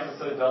dumb. Guys are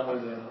so dumb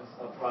as in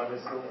primary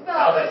school. No,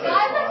 Now they're so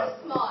guys smart. are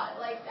smart.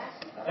 Like, that's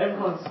just...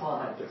 Everyone's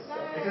smart.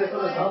 Except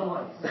for the dumb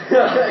ones.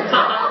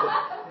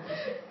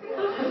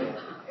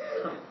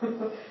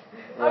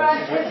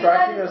 Alright, We're have you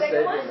tracking done a the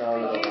second one? statement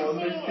now.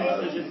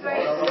 Producing a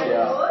great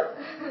Yeah. board.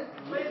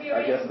 What have you I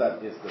guess written?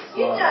 that is the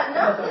You've smart. done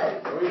nothing.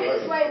 You're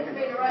just waiting for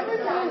me to write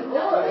something on the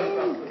board.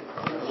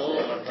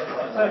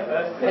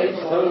 Page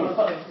 2.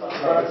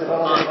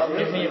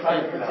 Give me a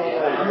pen.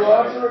 You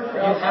also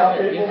You have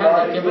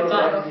it. Give it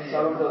back.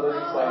 Some of the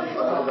living slash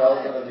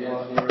development of the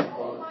engineering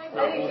plan.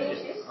 Have you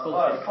finished this?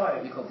 Alright,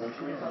 fine. I call bullshit.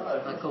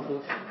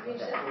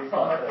 Finish it?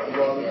 Well,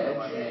 the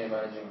engineer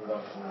managing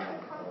production.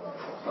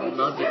 I'm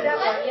not Do giving that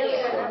one. Yeah, we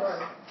got that one.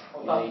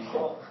 You need to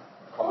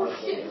Oh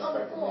shit, on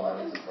the floor.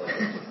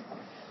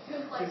 He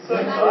was like, So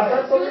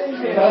that's something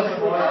you can help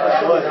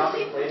with.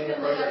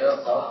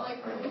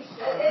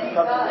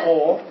 Chapter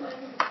 4.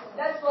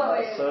 That's what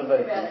we're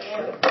Survey.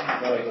 thinking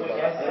about.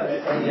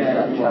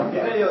 Yeah.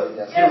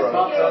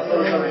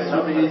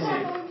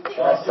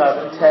 Let's have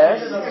a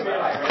test. I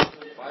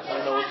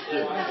don't know what to do.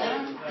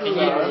 Can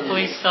you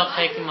please stop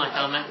taking my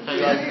helmet? You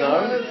guys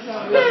know? You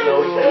guys know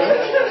what to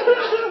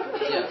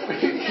do?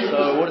 So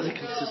what does it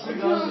consist of?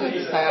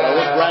 With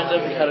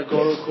random,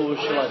 categorical,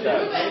 shit like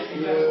that.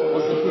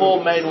 What's the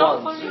 4 main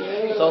ones?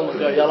 So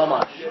go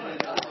Yalamash.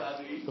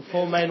 The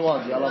 4 main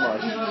ones,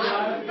 Yalamash.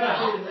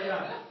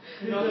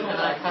 Can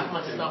I have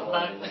my stuff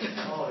back?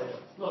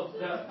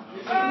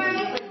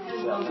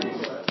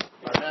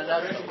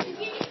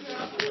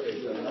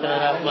 Can I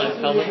have my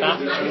helmet back?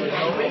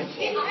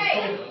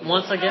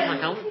 Once I get my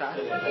helmet back.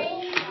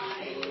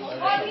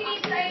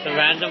 The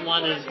random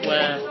one is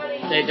where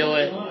they do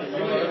it.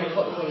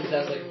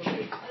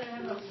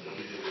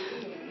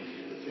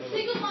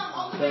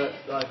 So,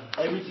 like,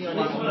 everything I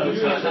need to know is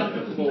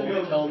chapter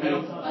 4. Tell me,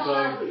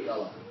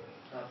 go,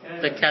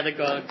 The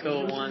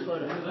categorical one.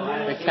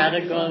 The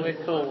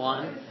categorical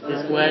one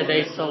is where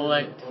they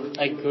select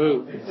a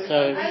group.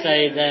 So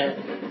say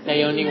that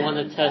they only want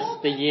to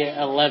test the year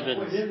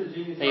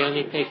 11. They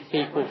only pick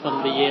people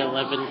from the year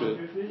 11 group.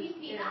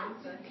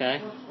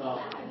 Okay?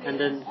 And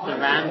then the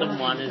random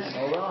one is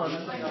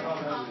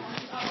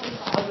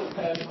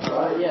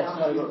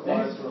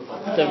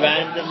the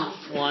random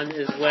one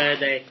is where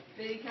they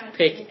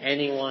pick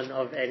anyone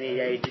of any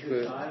age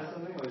group.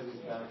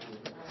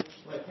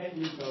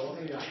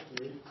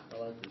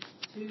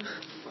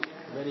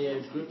 Many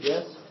age group,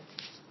 yes.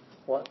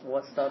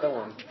 What's the other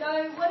one? So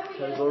what are we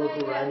going to Categorical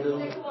say about random.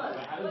 the second one?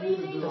 What do you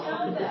think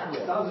about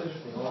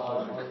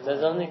that?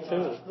 There's only 2.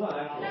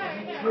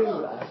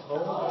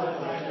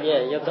 Yeah,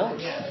 you're done.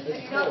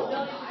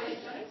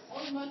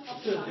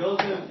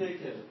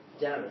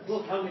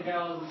 Look how many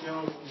girls in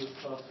this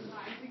classroom.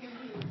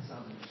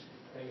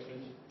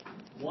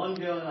 One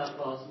girl in that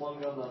class, one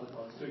girl in the other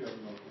class, 2 girls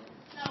in the other class.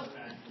 No,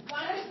 why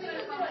don't we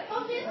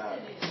go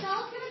to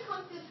Sal's gonna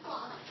come to this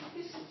class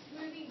because she's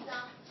moving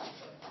down.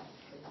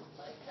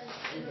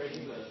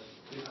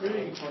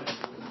 Recruiting point. So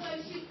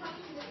she's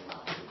coming to this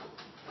class.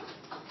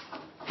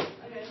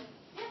 Okay.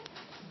 Yeah.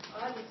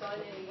 I haven't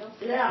signed anything else.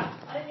 Yeah.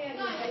 I don't think I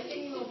No, can take she's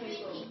any more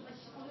thinking, people. but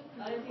she's coming to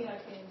I don't think I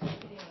can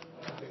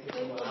take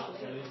any more.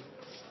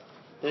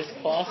 This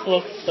class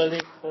looks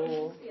pretty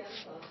cool. The other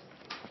class.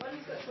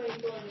 One's got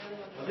 24 and the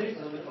other one. I think it's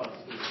another class.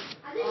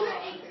 I think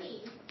we're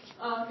 18.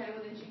 Oh, okay,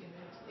 well then she can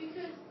move.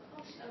 Because,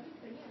 oh shit, I'll be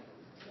 20.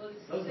 Well,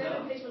 there's Doesn't 7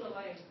 matter. people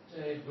away.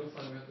 It looks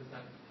like we have to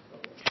thank.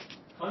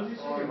 Can't you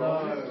speak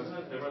about this?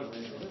 Everyone's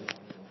leaving.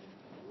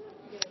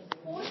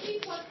 40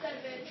 plus 7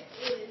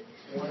 is...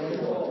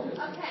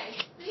 Okay,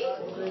 see?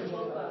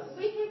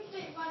 We can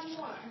fit one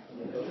more.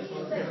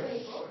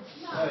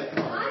 No,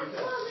 I'm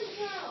 12 and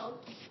girls.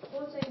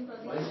 14 plus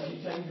Why did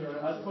you change your...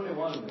 I was 21.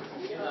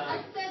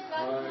 I said that's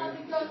how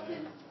the girls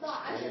can start.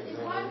 I said it's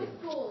one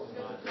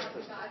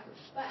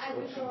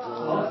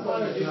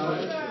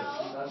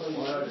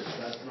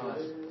That's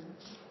nice.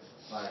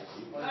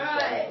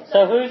 Alright. So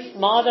who's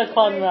smarter,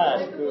 Conrad?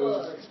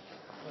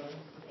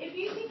 If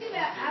you think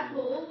about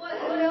Apple, what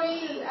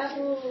else does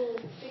Apple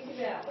think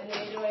about when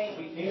they're doing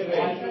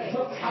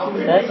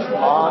They're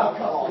smart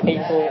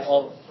people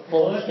of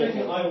bullshit.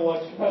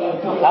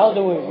 How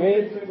do we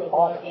read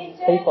smart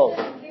people?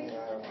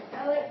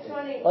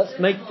 electronics? Let's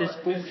make this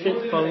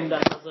bullshit phone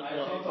that doesn't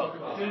work.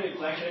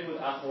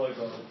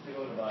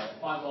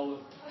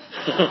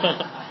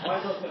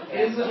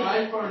 Here's an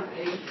iPhone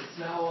 8. It's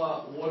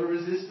now water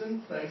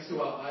resistant thanks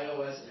to our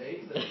iOS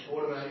 8 that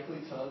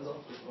automatically turns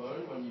off the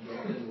phone when you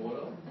drop it in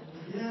water.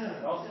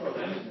 Yeah.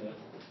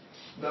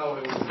 No,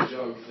 it was a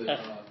joke that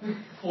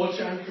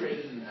 4chan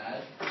created an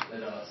ad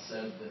that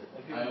said that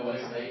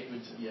iOS 8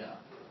 would,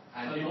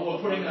 and people were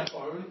putting their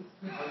phone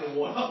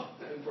underwater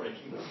and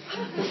breaking them.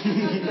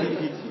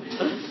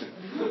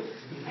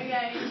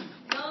 Okay,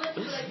 knowledge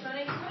of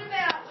electronics. What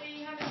about,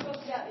 we haven't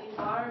talked about the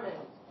environment?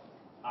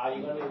 Are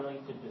you going to be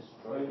willing to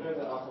destroy it?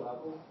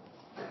 Apple?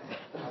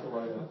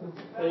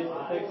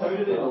 They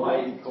coded it away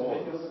to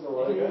make it look at the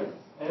logo.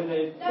 And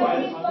they No,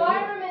 the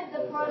environment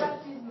the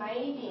product is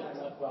made in.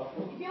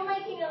 If you're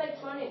making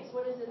electronics,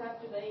 what does it have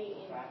to be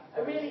in?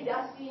 A really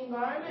dusty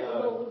environment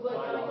with all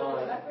woodwork going on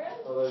in the background?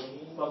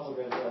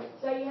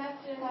 So you have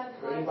to have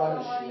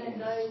someone that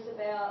knows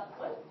about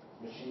what?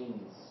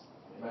 Machines,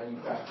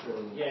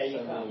 manufacturing. Yeah, you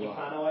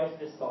can't always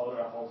just solder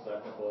a whole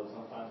circuit board.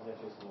 Sometimes they're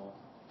too small.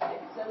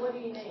 So what do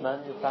you need?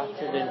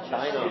 Manufactured in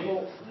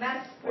China.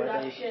 Mass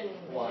production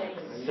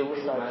machines.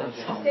 Suicide.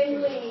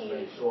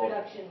 Assembly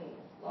production.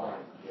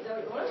 Is that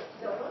what you want?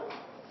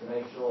 To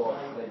make sure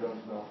they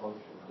don't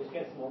malfunction. Just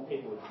get small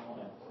people with small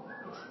hands.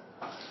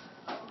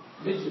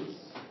 Midgets?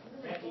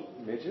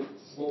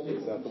 Midgets?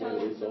 Is that the way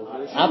that we solve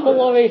this? Apple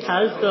already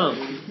has them.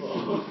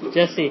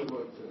 Jesse.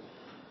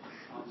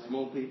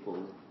 Small people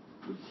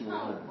with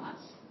small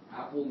hands.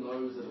 Apple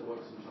knows that it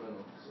works in China.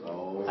 So.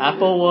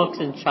 Apple works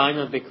in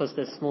China because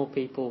there's small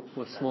people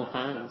with small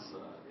hands.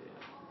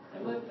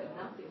 They work for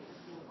nothing.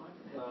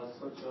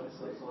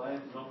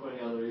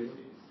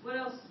 What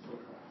else?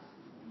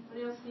 What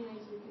else do you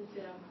need to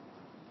consider?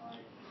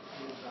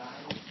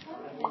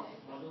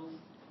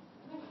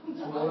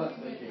 Smaller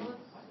thinking.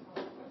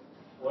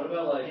 What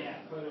about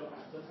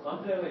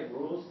aren't there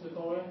rules to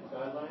follow,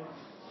 guidelines?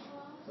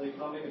 So you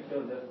can't make a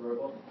kill death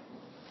robot?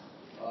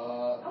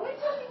 Are we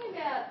talking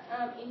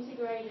about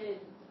integrated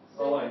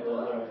circuit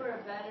board for a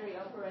battery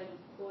operated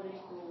 4D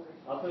board?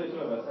 I thought you were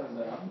talking about something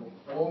like Apple.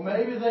 Or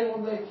maybe they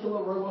want their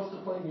killer robots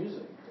to play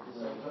music at the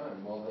same time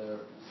while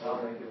they're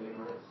selling it.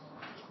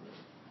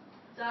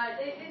 So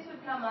this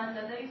would come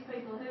under these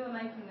people who are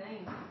making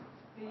these.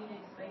 Who you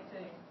need to speak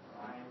to?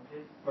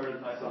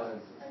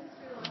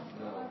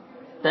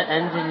 The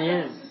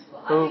engineers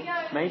who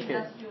make it.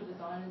 Industrial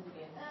designers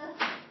again.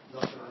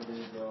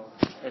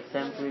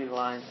 Assembly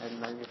line and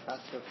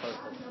manufacture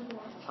process.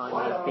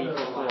 Chinese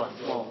people who are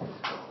small.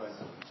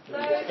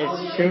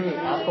 It's true,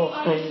 Apple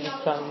claims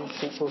Chinese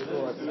people who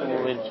are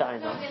small in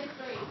China,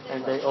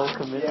 and they all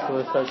commit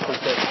suicide because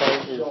their pay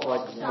is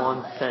like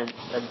 1 cent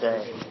a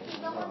day.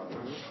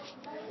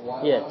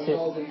 Yeah,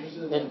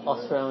 in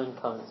Australian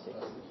currency.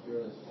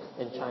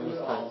 In Chinese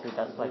currency,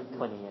 that's like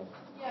 20 yen,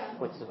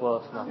 which is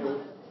worth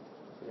nothing.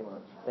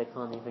 They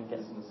can't even get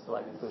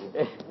like food.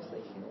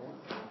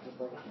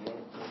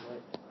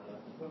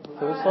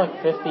 So it's like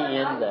 50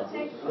 yen there.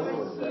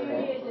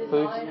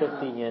 Food's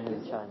 50 yen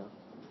in China,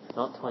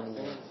 not 20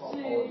 yen. To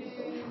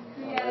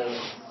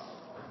create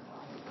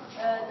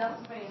a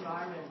dust-free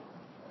environment.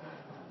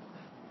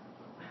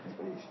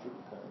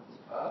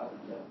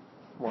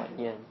 What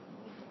yen?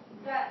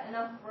 Is that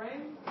enough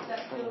room? Is that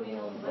filled in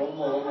all the One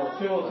more.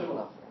 Two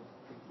more.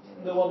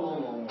 No, one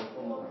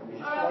more.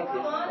 Alright,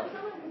 come on,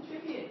 someone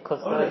contribute.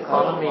 Because the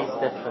economy is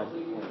different.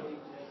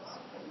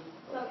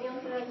 Something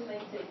else that hasn't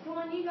been said. Come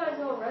on, you guys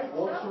all wrote stuff.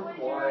 What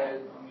did you write?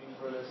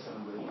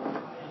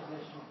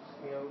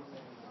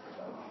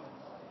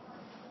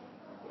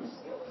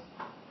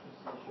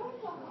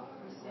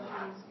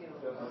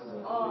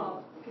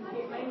 Oh,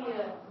 maybe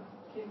a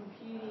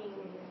computing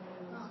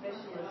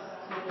specialist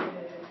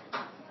to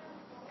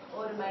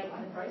automate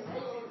the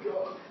process.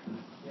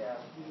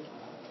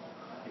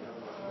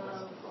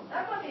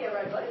 That might be a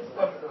robotics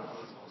person.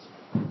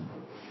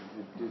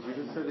 Did you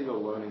just say that you're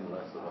learning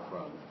less at the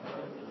front?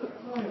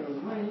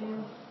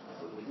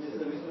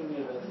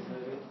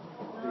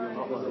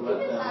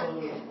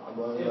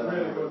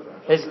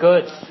 It's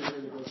good.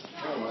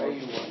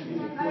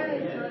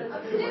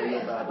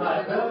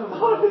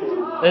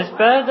 It's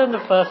better than the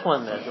first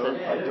one.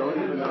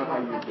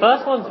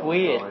 First one's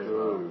weird.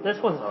 This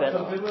one's better.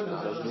 It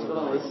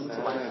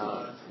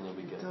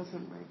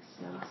doesn't make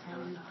sense how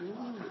you do it.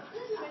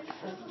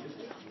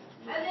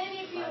 And then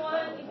if you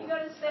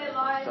got a spare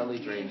line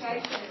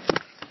communication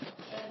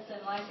person,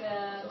 like a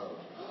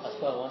That's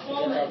why I want to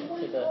get up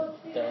to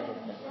the dirty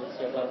things.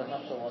 You're going to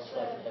have to watch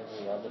like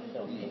every other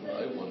film.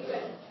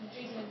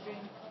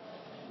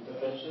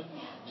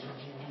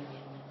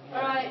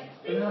 Alright,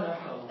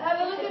 have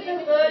a look at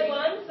the third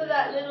one for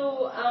that that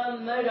little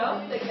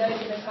motor that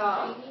goes in the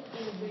car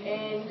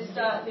and just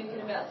start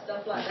thinking about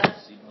stuff like that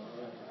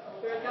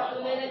for a couple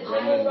of minutes,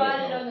 and we'll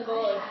write it on the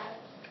board.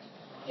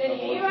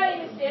 Jenny, are you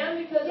writing this down?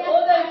 Because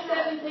all those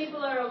 7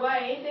 people are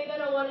away, they're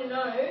going to want to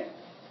know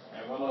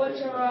what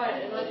to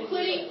write.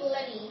 Including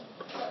Lenny,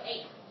 so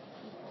 8.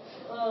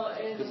 Oh,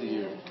 and Because of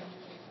you.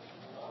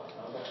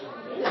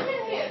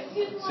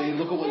 See,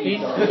 look at what He's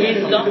you've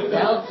done. knocked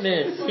out,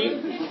 miss.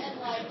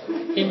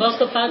 He must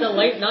have had a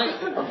late night.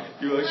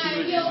 You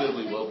actually did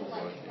reasonably well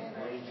before.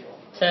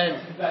 10.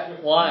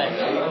 Why?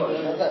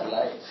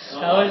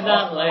 How is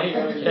that late?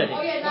 Oh Okay.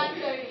 yeah,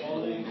 9:30.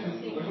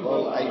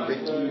 Well, I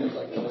bet you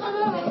like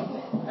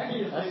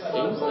That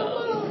seems so.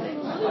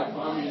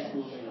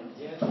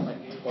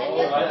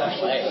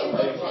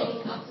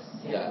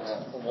 yeah.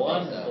 1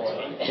 point.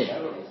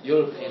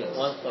 European.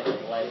 1 point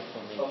late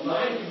for me.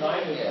 9 is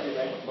pretty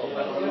late.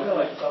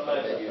 Like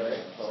sometimes it's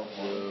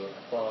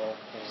 12.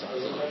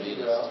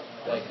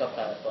 Wake up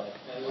at like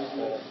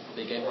 4.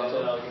 Big game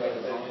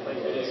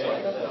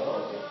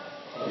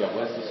Yeah,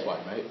 where's the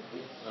swipe, mate? I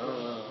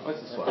don't know. Where's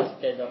the I swipe? just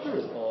get up at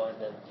 4 and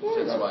then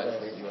That's why you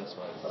went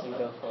swipe. you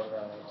go for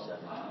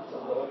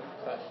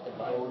crash the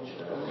bike.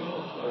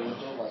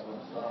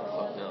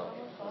 No.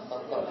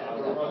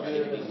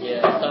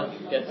 Yeah, sun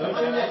gets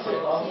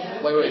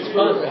Wait, it's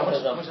fun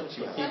because how much you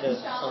see the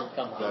sun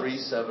come up. 3,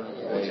 7, 8.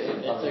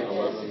 It's a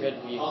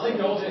good view. I think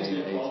also it's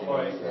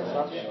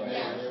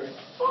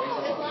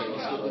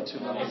 2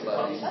 minutes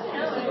left.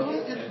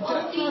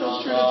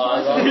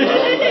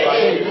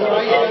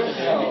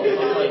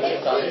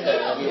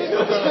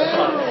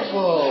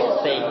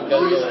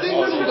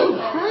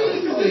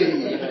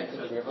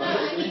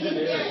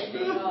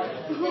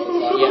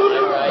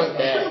 Yeah, right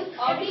there.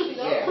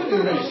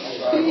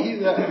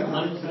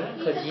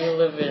 Because you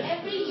live in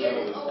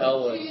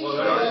Elwood.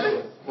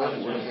 That would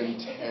have been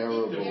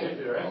terrible. Oh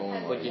my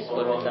Would you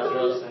swim in that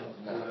water?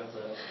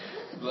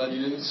 Glad you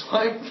didn't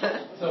swipe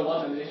that.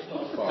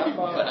 fucking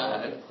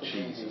Bad.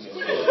 Jesus. I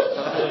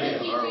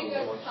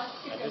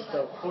just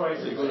don't. Oh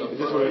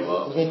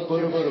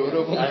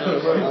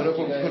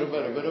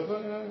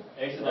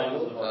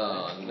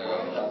no.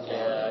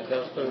 Yeah, I go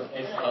through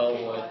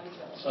Elwood.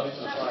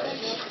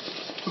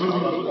 Oh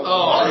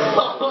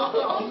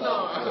no.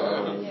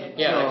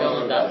 Yeah, I go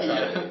on that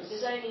side.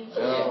 there's only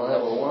Oh, I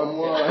have a 1-1.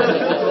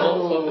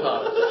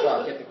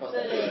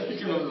 You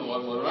can remember the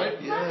 1-1, right?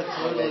 Yeah,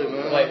 totally,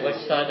 man. Wait, which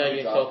side are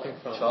you talking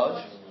from?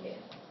 Charge.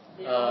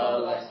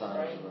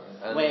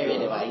 Where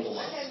anyway?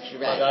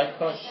 But I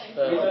crossed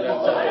the river.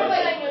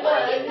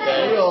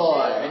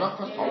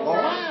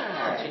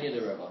 Continue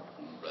the river.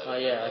 Oh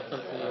yeah, I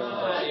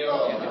continue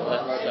on the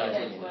left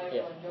side.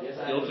 Yeah.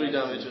 Deal 3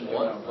 damage and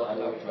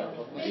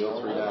 1. Deal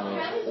 3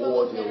 damage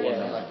or deal 1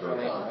 Yeah. damage.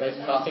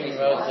 There's fucking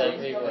roads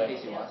everywhere.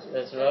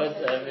 There's roads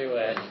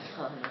everywhere.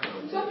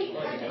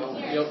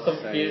 You're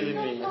confusing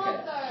me.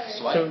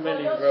 Swipe. Too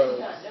many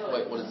roads.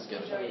 Wait, what does this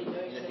get?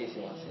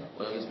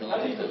 What does this mean?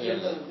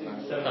 Yes.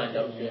 Kind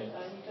of, yeah.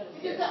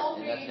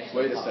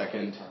 Wait a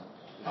second.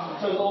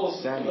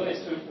 Sammy.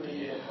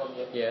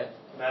 Yeah.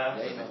 Math.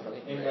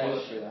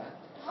 English.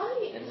 How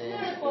do you, isn't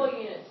there a 4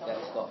 units?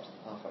 stopped.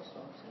 Halfway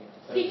stopped.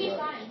 PG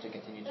fine. To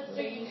continue That's to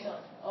 3 units.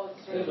 Oh, it's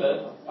 3 Is units.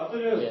 it? I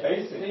thought it was Yeah.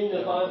 basic. 3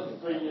 units times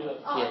 3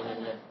 units. Oh, Yeah,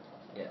 yeah.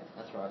 Yeah,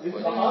 that's right. The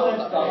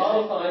hardest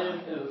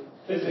science is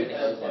physics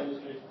and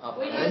chemistry.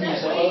 We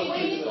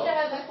used to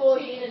have a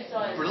 4 unit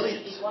science.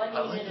 Brilliant. 1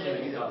 I like unit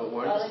doing it, but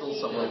weren't there still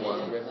someone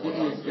one?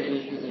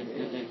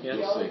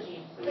 You'll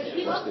see.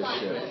 Watch this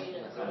shit.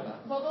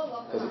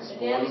 Because it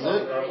spoils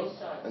it,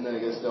 and then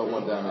it gets dealt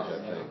 1 damage, I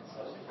think.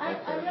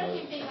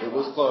 It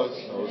was close.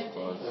 It was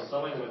close. I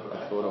thought it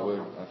would.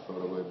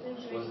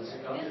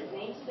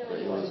 But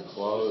it was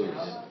close.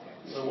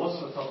 So what's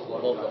the top of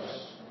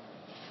Logos.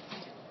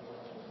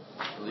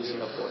 At least you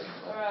have 4.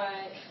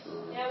 Alright.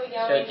 Now we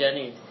So go.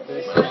 Jenny,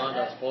 who's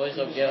smarter, boys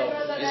or girls?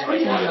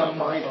 Yeah,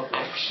 mine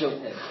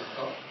actually.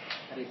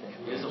 He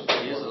is the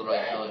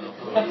right color.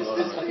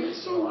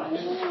 It's so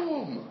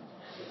warm.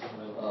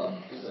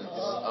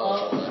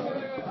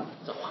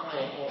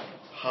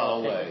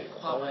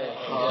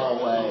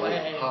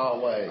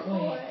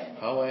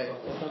 Hallway.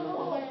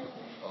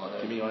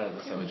 Give me eye of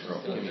the savage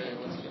girl. Give me.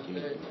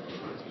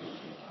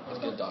 Let's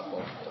get a dark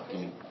ball. Give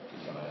me eye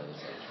of the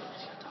savage girl.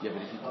 Yeah,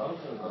 but if you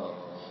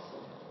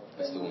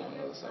I still want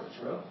another savage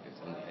girl. It's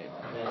only 8.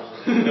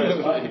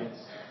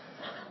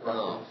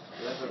 No.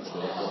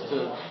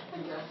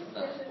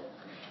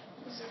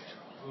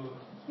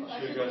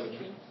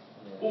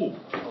 Ooh.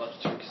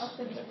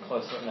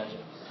 Close up magic.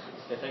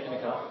 They're taking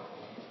a card.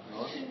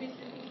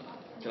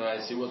 Can I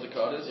see what the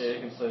card is? Yeah, you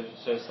can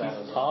show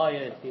status.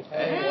 Tired. He's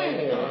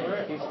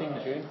been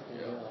drinking.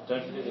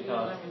 Don't forget the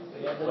card.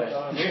 Wait,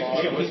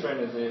 you can whisper in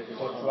his ear.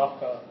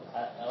 Rocker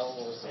at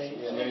Elwood. You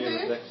gonna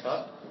use the next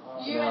card?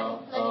 You No,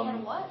 and Lenny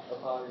had what?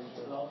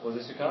 Was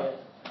this your card?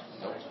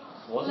 Nope.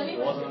 Wasn't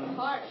 99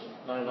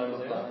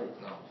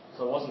 No.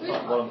 So it wasn't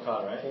top bottom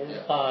card, right? His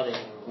Yeah. party.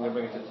 I'm gonna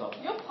bring it to the top.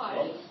 Your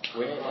party?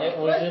 It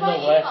was in the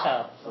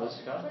warehouse. So this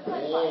card?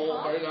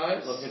 Oh, very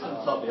nice. Look, it's at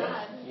the top,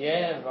 yeah?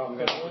 Yeah, but I'm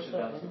gonna push it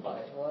down to the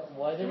bottom.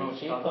 why didn't Remember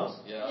which you card go? it was?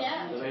 Yeah.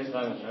 Yeah. There's ace of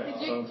diamonds, right?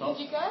 Did So on top.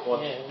 you go?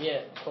 Watch.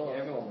 Yeah, cool.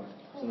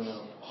 It's in the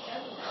middle.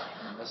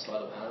 Nice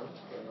sleight of hand.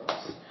 Very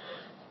nice.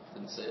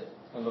 Didn't see it.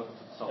 And look at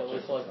the top. It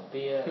was like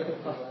beer.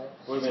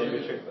 Would have made a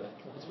good trick, but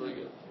It's pretty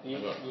good. You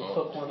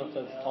took one of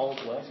the old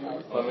warehouses.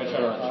 I'm gonna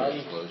try to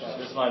Explosion.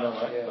 this might not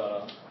work,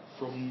 but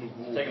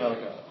take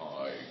another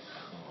card.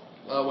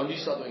 When do you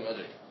start doing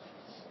magic?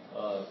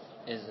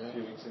 Is A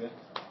few it? weeks ago.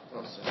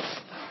 Oh, sick.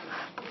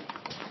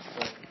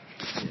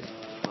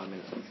 5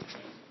 minutes.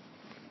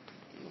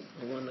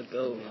 I want to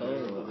go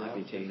home.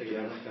 Maybe change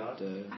the